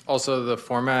 Also, the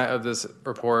format of this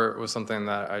report was something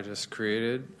that I just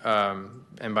created,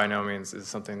 and by no means is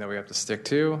something that we have to stick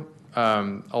to.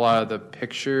 A lot of the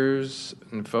pictures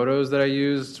and photos that I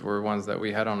used were ones that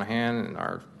we had on hand, and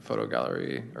our photo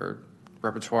gallery or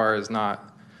repertoire is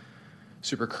not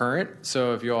super current.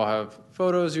 So if you all have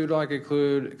photos you'd like to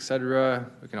include, etc.,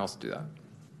 we can also do that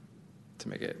to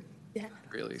make it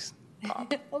really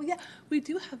pop. Oh yeah, we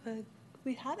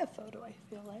had a photo, I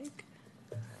feel like.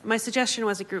 My suggestion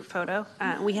was a group photo.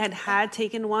 We had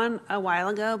taken one a while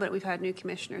ago, but we've had new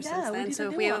commissioners since then. So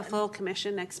if we have a full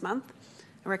commission next month,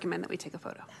 I recommend that we take a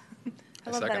photo. I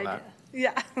love that idea.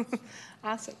 Yeah,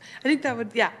 awesome. I think that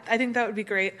would be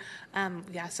great.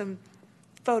 Some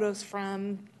photos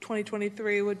from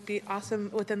 2023 would be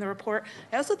awesome within the report.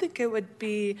 I also think it would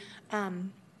be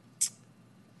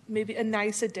maybe a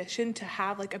nice addition to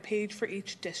have like a page for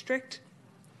each district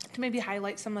to maybe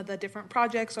highlight some of the different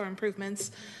projects or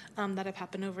improvements that have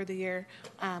happened over the year,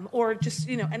 or just,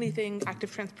 anything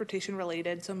active transportation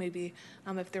related. So maybe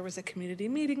if there was a community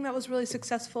meeting that was really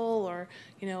successful, or,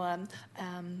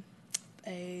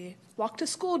 a walk to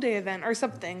school day event or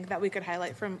something that we could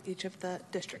highlight from each of the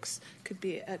districts could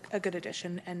be a good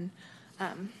addition, and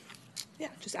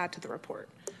just add to the report.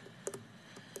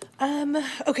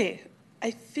 Okay,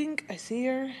 I think I see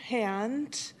your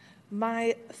hand.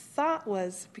 My thought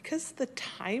was, because the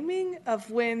timing of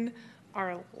when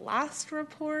our last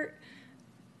report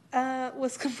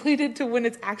was completed to when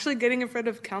it's actually getting in front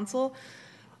of council,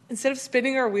 instead of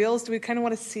spinning our wheels, do we kind of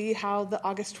want to see how the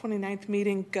August 29th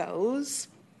meeting goes,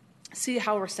 see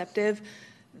how receptive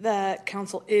the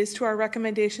council is to our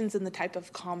recommendations and the type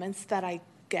of comments that I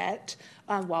get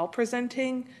while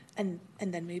presenting, and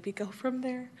then maybe go from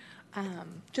there?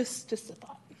 Just a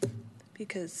thought,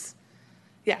 because...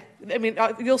 Yeah, I mean,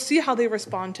 you'll see how they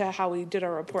respond to how we did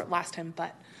our report last time,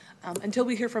 but until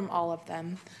we hear from all of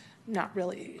them, not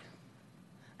really.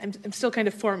 I'm still kind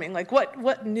of forming, like,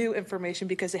 what new information,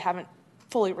 because they haven't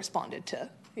fully responded to,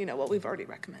 what we've already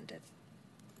recommended.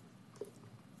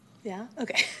 Yeah?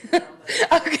 Okay.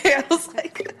 Okay, I was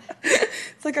like,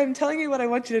 it's like I'm telling you what I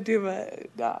want you to do,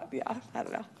 but I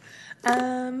don't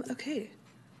know. Okay.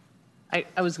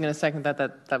 I was going to second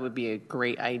that would be a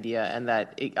great idea, and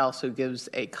that it also gives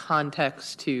a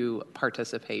context to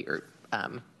participate, or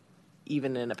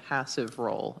even in a passive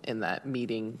role in that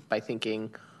meeting, by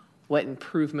thinking, what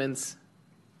improvements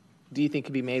do you think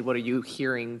could be made? What are you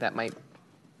hearing that might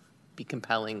be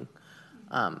compelling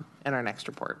in our next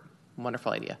report?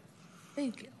 Wonderful idea.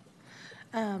 Thank you.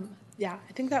 I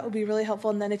think that would be really helpful.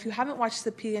 And then if you haven't watched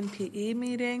the PNPE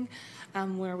meeting,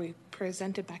 where we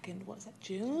presented back in, was it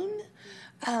June?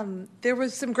 There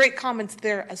was some great comments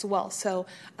there as well. So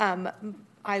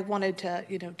I wanted to,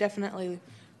 definitely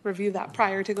review that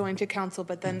prior to going to council,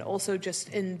 but then also just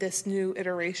in this new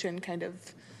iteration, kind of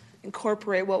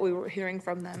incorporate what we were hearing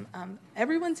from them.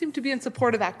 Everyone seemed to be in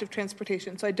support of active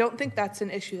transportation, so I don't think that's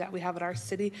an issue that we have at our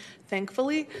city,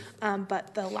 thankfully,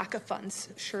 but the lack of funds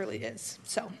surely is.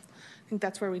 So I think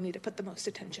that's where we need to put the most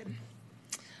attention.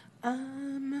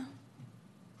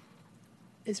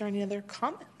 Is there any other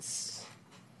comments?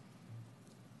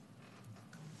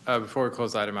 Before we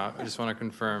close the item out, I just want to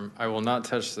confirm, I will not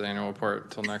touch the annual report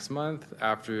until next month,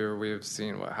 after we have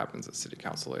seen what happens at City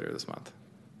Council later this month.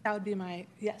 That would be my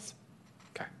yes.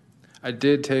 Okay. I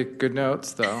did take good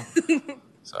notes, though,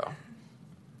 so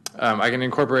I can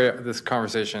incorporate this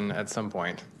conversation at some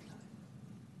point.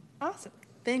 Awesome.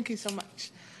 Thank you so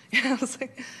much. I was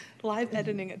like, live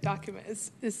editing a document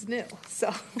is new,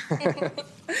 so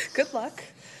good luck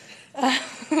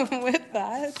with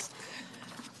that.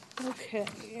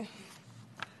 Okay.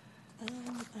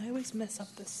 I always mess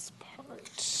up this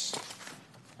part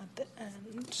at the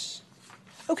end.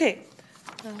 Okay.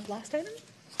 Last item,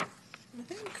 I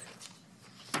think.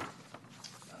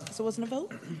 So it wasn't a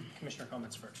vote? Commissioner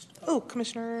comments first. Oh,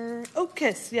 Commissioner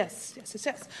Oakes, yes.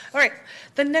 All right,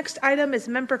 the next item is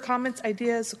member comments,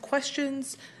 ideas,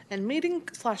 questions, and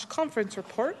meeting/conference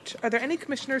report. Are there any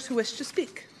commissioners who wish to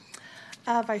speak?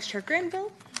 Vice Chair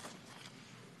Granville.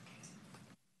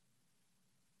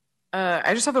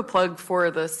 I just have a plug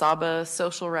for the Saba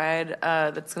social ride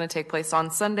that's going to take place on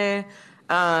Sunday,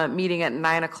 meeting at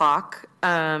 9 o'clock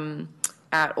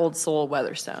at Old Soul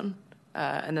Weatherstone.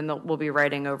 And then we'll be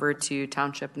riding over to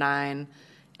Township 9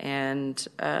 And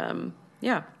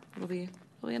yeah, it'll be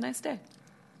a nice day.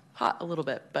 Hot a little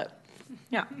bit, but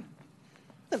yeah.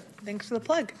 Thanks for the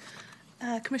plug.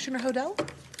 Commissioner Hodel?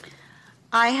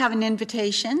 I have an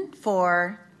invitation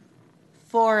for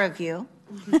 4 of you.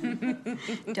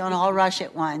 Don't all rush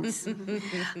at once.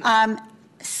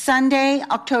 Sunday,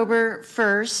 October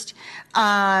 1st,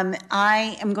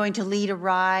 I am going to lead a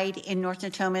ride in North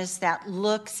Natomas that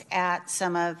looks at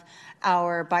some of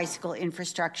our bicycle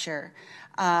infrastructure.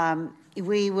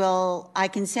 I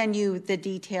can send you the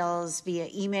details via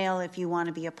email if you want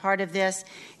to be a part of this.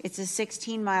 It's a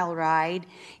 16-mile ride.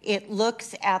 It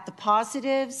looks at the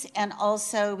positives and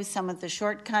also some of the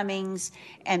shortcomings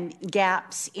and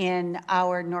gaps in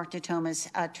our North Natomas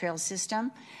trail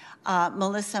system.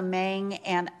 Melissa Mang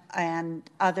and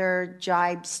other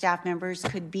JIBE staff members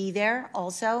could be there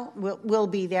also, will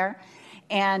be there.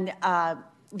 And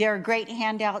there are great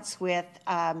handouts with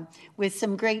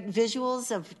some great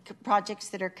visuals of projects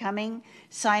that are coming.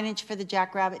 Signage for the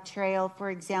Jackrabbit Trail, for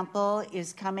example,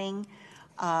 is coming.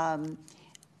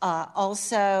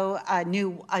 Also, a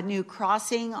new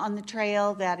crossing on the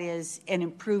trail that is an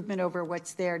improvement over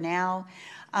what's there now.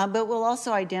 But we'll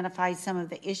also identify some of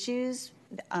the issues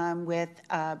with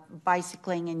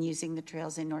bicycling and using the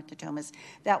trails in North Natomas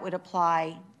that would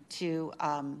apply to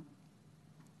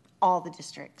all the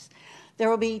districts. There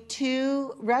will be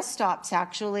 2 rest stops,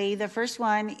 actually. The first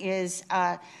one is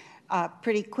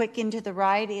pretty quick into the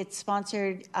ride. It's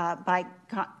sponsored by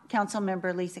Council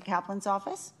Member Lisa Kaplan's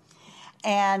office.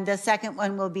 And the second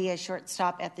one will be a short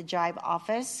stop at the JIBE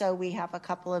office. So we have a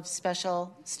couple of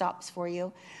special stops for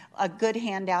you, good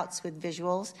handouts with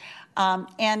visuals.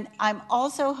 And I'm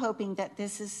also hoping that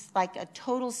this is like a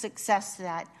total success,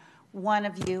 that one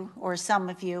of you or some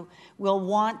of you will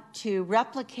want to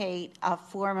replicate a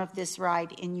form of this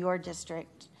ride in your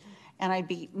district. And I'd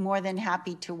be more than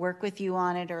happy to work with you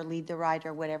on it or lead the ride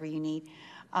or whatever you need.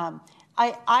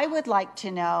 I would like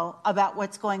to know about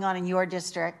what's going on in your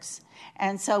districts.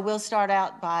 And so we'll start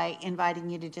out by inviting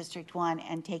you to District 1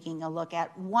 and taking a look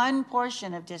at one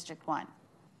portion of District 1.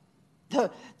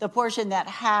 The portion that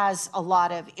has a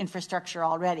lot of infrastructure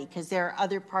already, because there are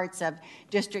other parts of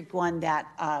District 1 that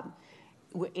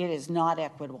it is not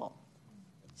equitable.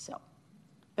 So,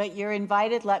 but you're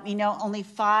invited. Let me know. Only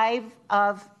 5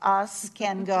 of us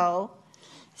can go.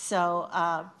 So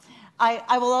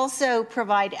I will also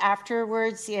provide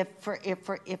afterwards, if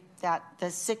that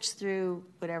the 6 through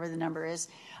whatever the number is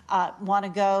want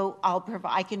to go.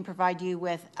 I can provide you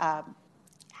with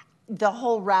the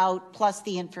whole route plus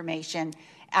the information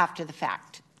after the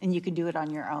fact, and you can do it on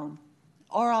your own,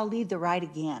 or I'll lead the ride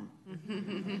again.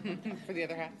 For the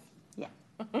other half.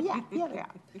 Yeah, the other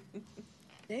half.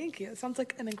 Thank you. It sounds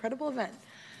like an incredible event.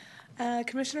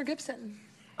 Commissioner Gibson.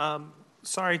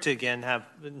 Sorry to again have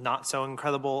not so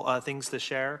incredible things to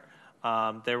share.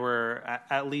 There were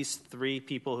at least 3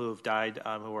 people who have died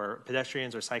who were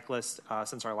pedestrians or cyclists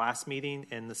since our last meeting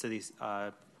in the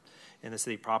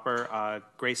city proper.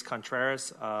 Grace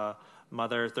Contreras,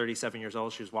 mother, 37 years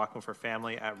old. She was walking with her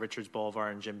family at Richards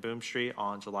Boulevard and Jim Boom Street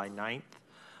on July 9th.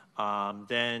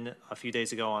 Then a few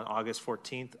days ago on August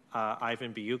 14th,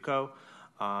 Ivan Biuco,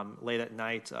 late at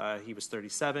night, he was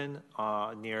 37,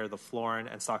 near the Florin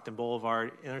and Stockton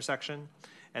Boulevard intersection.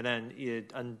 And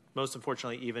then, most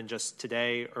unfortunately, even just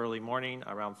today, early morning,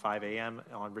 around 5 a.m.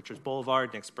 on Richards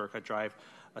Boulevard, next Burkett Drive,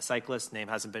 a cyclist, name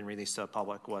hasn't been released to the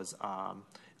public, was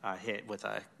hit with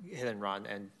a hit and run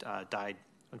and died,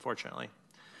 unfortunately.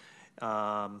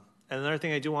 And another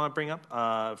thing I do want to bring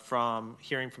up, from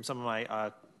hearing from some of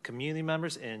my community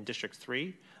members in District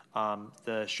 3,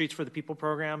 the Streets for the People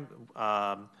program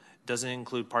doesn't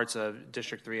include parts of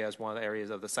District 3 as one of the areas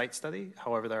of the site study.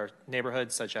 However, there are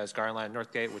neighborhoods such as Garland and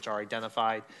Northgate, which are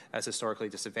identified as historically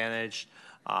disadvantaged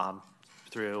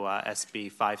through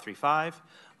SB 535.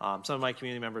 Some of my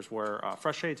community members were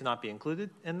frustrated to not be included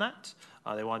in that.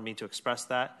 They wanted me to express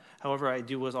that. However, I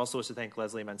do also wish to thank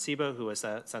Leslie Manciba, who has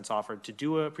since offered to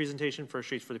do a presentation for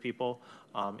Streets for the People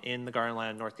in the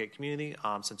Garland Northgate community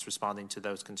since responding to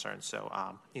those concerns. So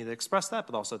need to express that,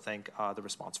 but also thank the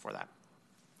response for that.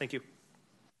 Thank you.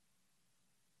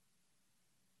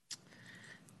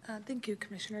 Thank you,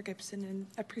 Commissioner Gibson, and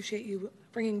appreciate you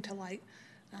bringing to light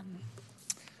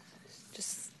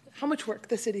just how much work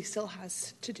the city still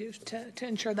has to do to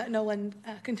ensure that no one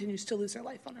continues to lose their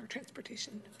life on our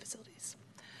transportation facilities.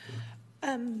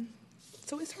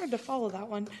 So it's hard to follow that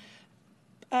one.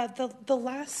 The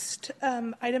last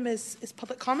item is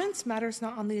public comments, matters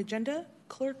not on the agenda.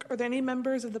 Clerk, are there any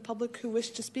members of the public who wish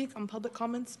to speak on public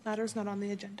comments, matters not on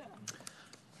the agenda?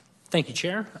 Thank you,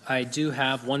 Chair. I do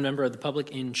have one member of the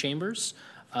public in chambers.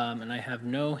 And I have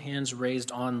no hands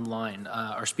raised online.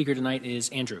 Our speaker tonight is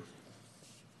Andrew.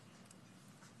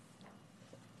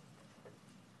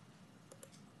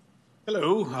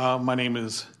 Hello, my name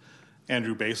is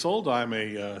Andrew Basold. I'm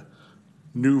a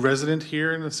new resident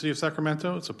here in the city of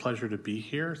Sacramento. It's a pleasure to be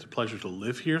here. It's a pleasure to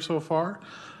live here so far.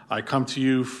 I come to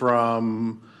you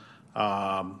from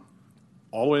all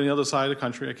the way on the other side of the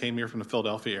country. I came here from the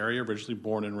Philadelphia area, originally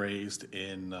born and raised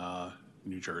in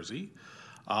New Jersey.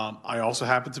 I also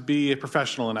happen to be a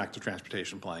professional in active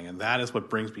transportation planning, and that is what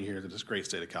brings me here to this great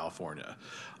state of California.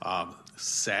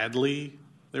 Sadly,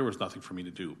 there was nothing for me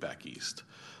to do back east.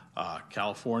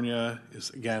 California is,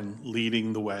 again,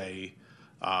 leading the way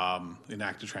in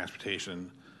active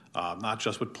transportation, not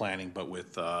just with planning, but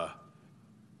with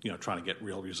trying to get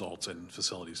real results and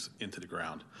facilities into the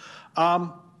ground.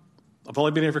 I've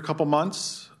only been here for a couple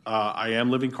months. I am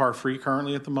living car-free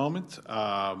currently at the moment.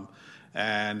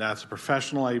 And as a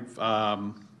professional, I've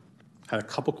had a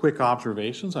couple quick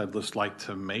observations I'd just like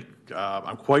to make.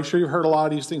 I'm quite sure you've heard a lot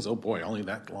of these things. Oh boy, only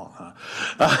that long, huh?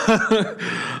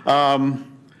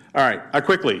 All right,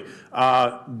 quickly.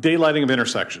 Daylighting of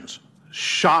intersections.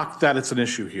 Shocked that it's an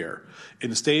issue here. In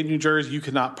the state of New Jersey, you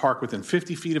cannot park within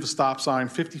 50 feet of a stop sign,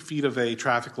 50 feet of a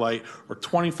traffic light, or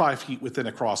 25 feet within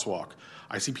a crosswalk.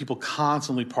 I see people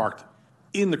constantly parked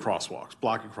in the crosswalks,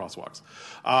 blocking crosswalks.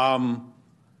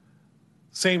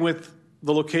 Same with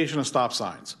the location of stop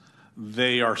signs.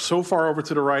 They are so far over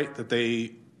to the right that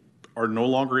they are no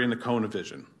longer in the cone of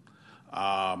vision.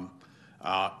 And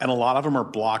a lot of them are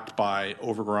blocked by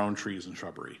overgrown trees and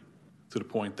shrubbery to the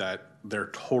point that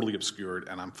they're totally obscured,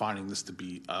 and I'm finding this to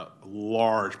be a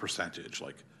large percentage,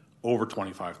 like over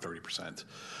 25, 30%.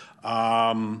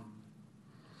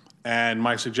 And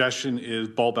my suggestion is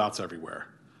bulb outs everywhere.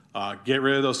 Get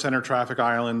rid of those center traffic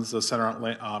islands, because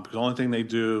the only thing they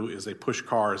do is they push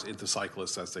cars into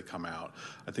cyclists as they come out.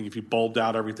 I think if you bulbed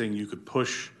out everything, you could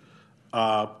push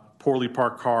poorly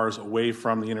parked cars away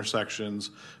from the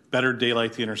intersections, better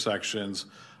daylight the intersections,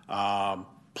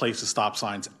 place the stop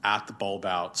signs at the bulb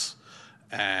outs,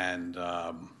 and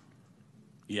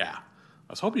yeah. I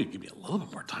was hoping you'd give me a little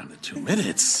bit more time than 2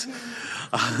 minutes.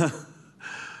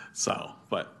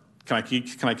 But can I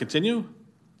continue?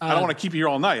 I don't want to keep you here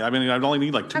all night. I mean, I only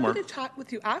need like two more. Happy to talk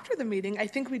with you after the meeting. I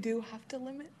think we do have to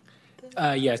limit.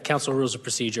 Yeah, council rules of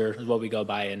procedure is what we go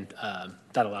by, and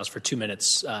that allows for 2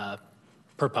 minutes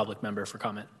per public member for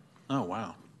comment. Oh,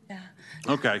 wow. Yeah.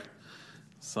 Okay.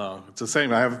 So it's the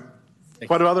same. I have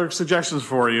quite other suggestions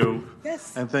for you.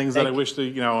 Yes. And things that I wish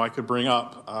that, I could bring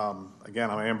up. Again,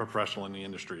 I am a professional in the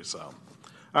industry, so. All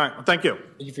right, well, thank you.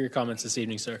 Thank you for your comments this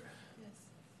evening, sir.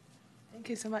 Thank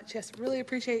you so much. Yes, really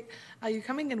appreciate you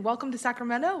coming, and welcome to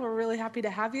Sacramento. We're really happy to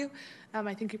have you.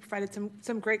 I think you provided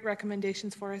some great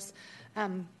recommendations for us. My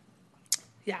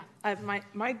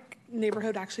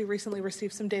neighborhood actually recently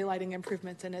received some daylighting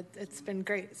improvements, and it's been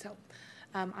great. So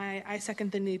I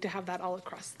second the need to have that all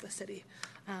across the city.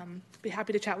 Be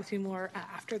happy to chat with you more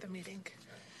after the meeting.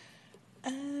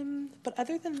 But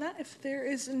other than that, if there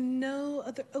is no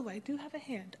other, I do have a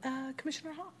hand.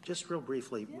 Commissioner Hall. Just real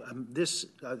briefly, this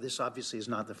obviously is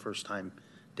not the first time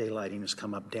daylighting has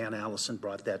come up. Dan Allison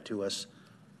brought that to us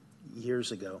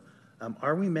years ago.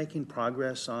 Are we making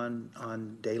progress on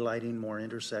daylighting more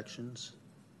intersections?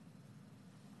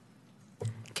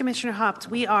 Commissioner Hopt,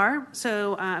 we are.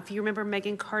 So if you remember,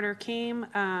 Megan Carter came.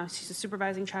 She's a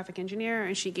supervising traffic engineer,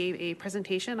 and she gave a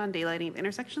presentation on daylighting of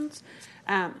intersections.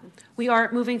 We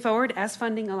are moving forward as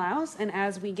funding allows and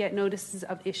as we get notices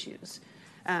of issues.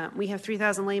 We have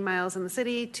 3,000 lane miles in the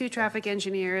city, 2 traffic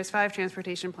engineers, 5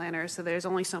 transportation planners, so there's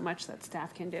only so much that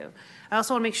staff can do. I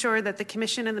also want to make sure that the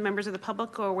commission and the members of the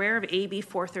public are aware of AB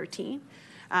 413.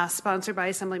 Sponsored by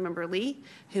Assemblymember Lee,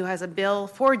 who has a bill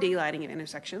for daylighting at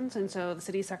intersections. And so the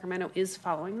city of Sacramento is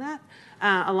following that,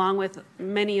 along with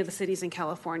many of the cities in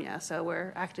California. So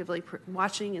we're actively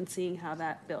watching and seeing how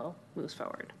that bill moves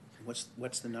forward.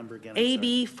 What's the number again?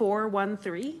 AB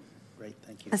 413. Great,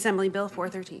 thank you. Assembly Bill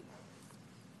 413.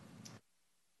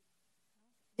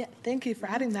 Yeah, thank you for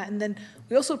adding that. And then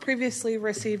we also previously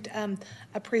received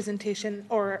a presentation,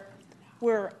 or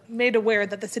we're made aware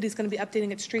that the city's going to be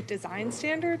updating its street design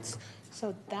standards.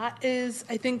 So that is,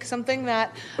 I think, something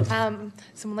that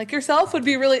someone like yourself would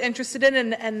be really interested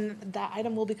in, and that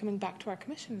item will be coming back to our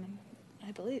commission,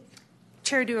 I believe.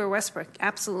 Chair Dewar Westbrook,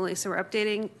 absolutely. So we're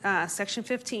updating Section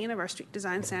 15 of our street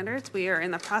design standards. We are in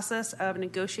the process of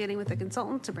negotiating with a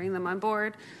consultant to bring them on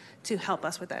board to help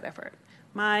us with that effort.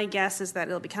 My guess is that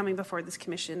it'll be coming before this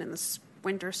commission in the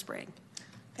winter, spring.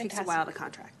 Fantastic. Takes a while to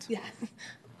contract. Yeah.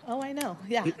 Oh, I know,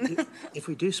 yeah. If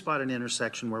we do spot an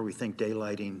intersection where we think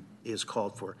daylighting is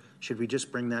called for, should we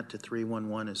just bring that to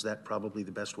 311? Is that probably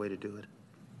the best way to do it?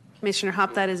 Commissioner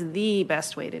Hop, that is the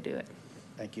best way to do it.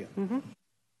 Thank you.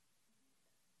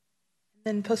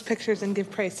 Then post pictures and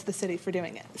give praise to the city for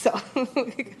doing it. So,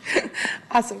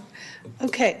 awesome.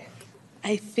 Okay.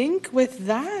 I think with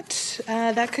that,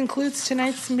 that concludes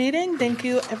tonight's meeting. Thank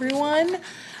you, everyone.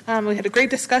 We had a great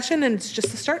discussion, and it's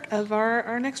just the start of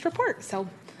our next report. So,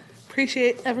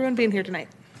 appreciate everyone being here tonight.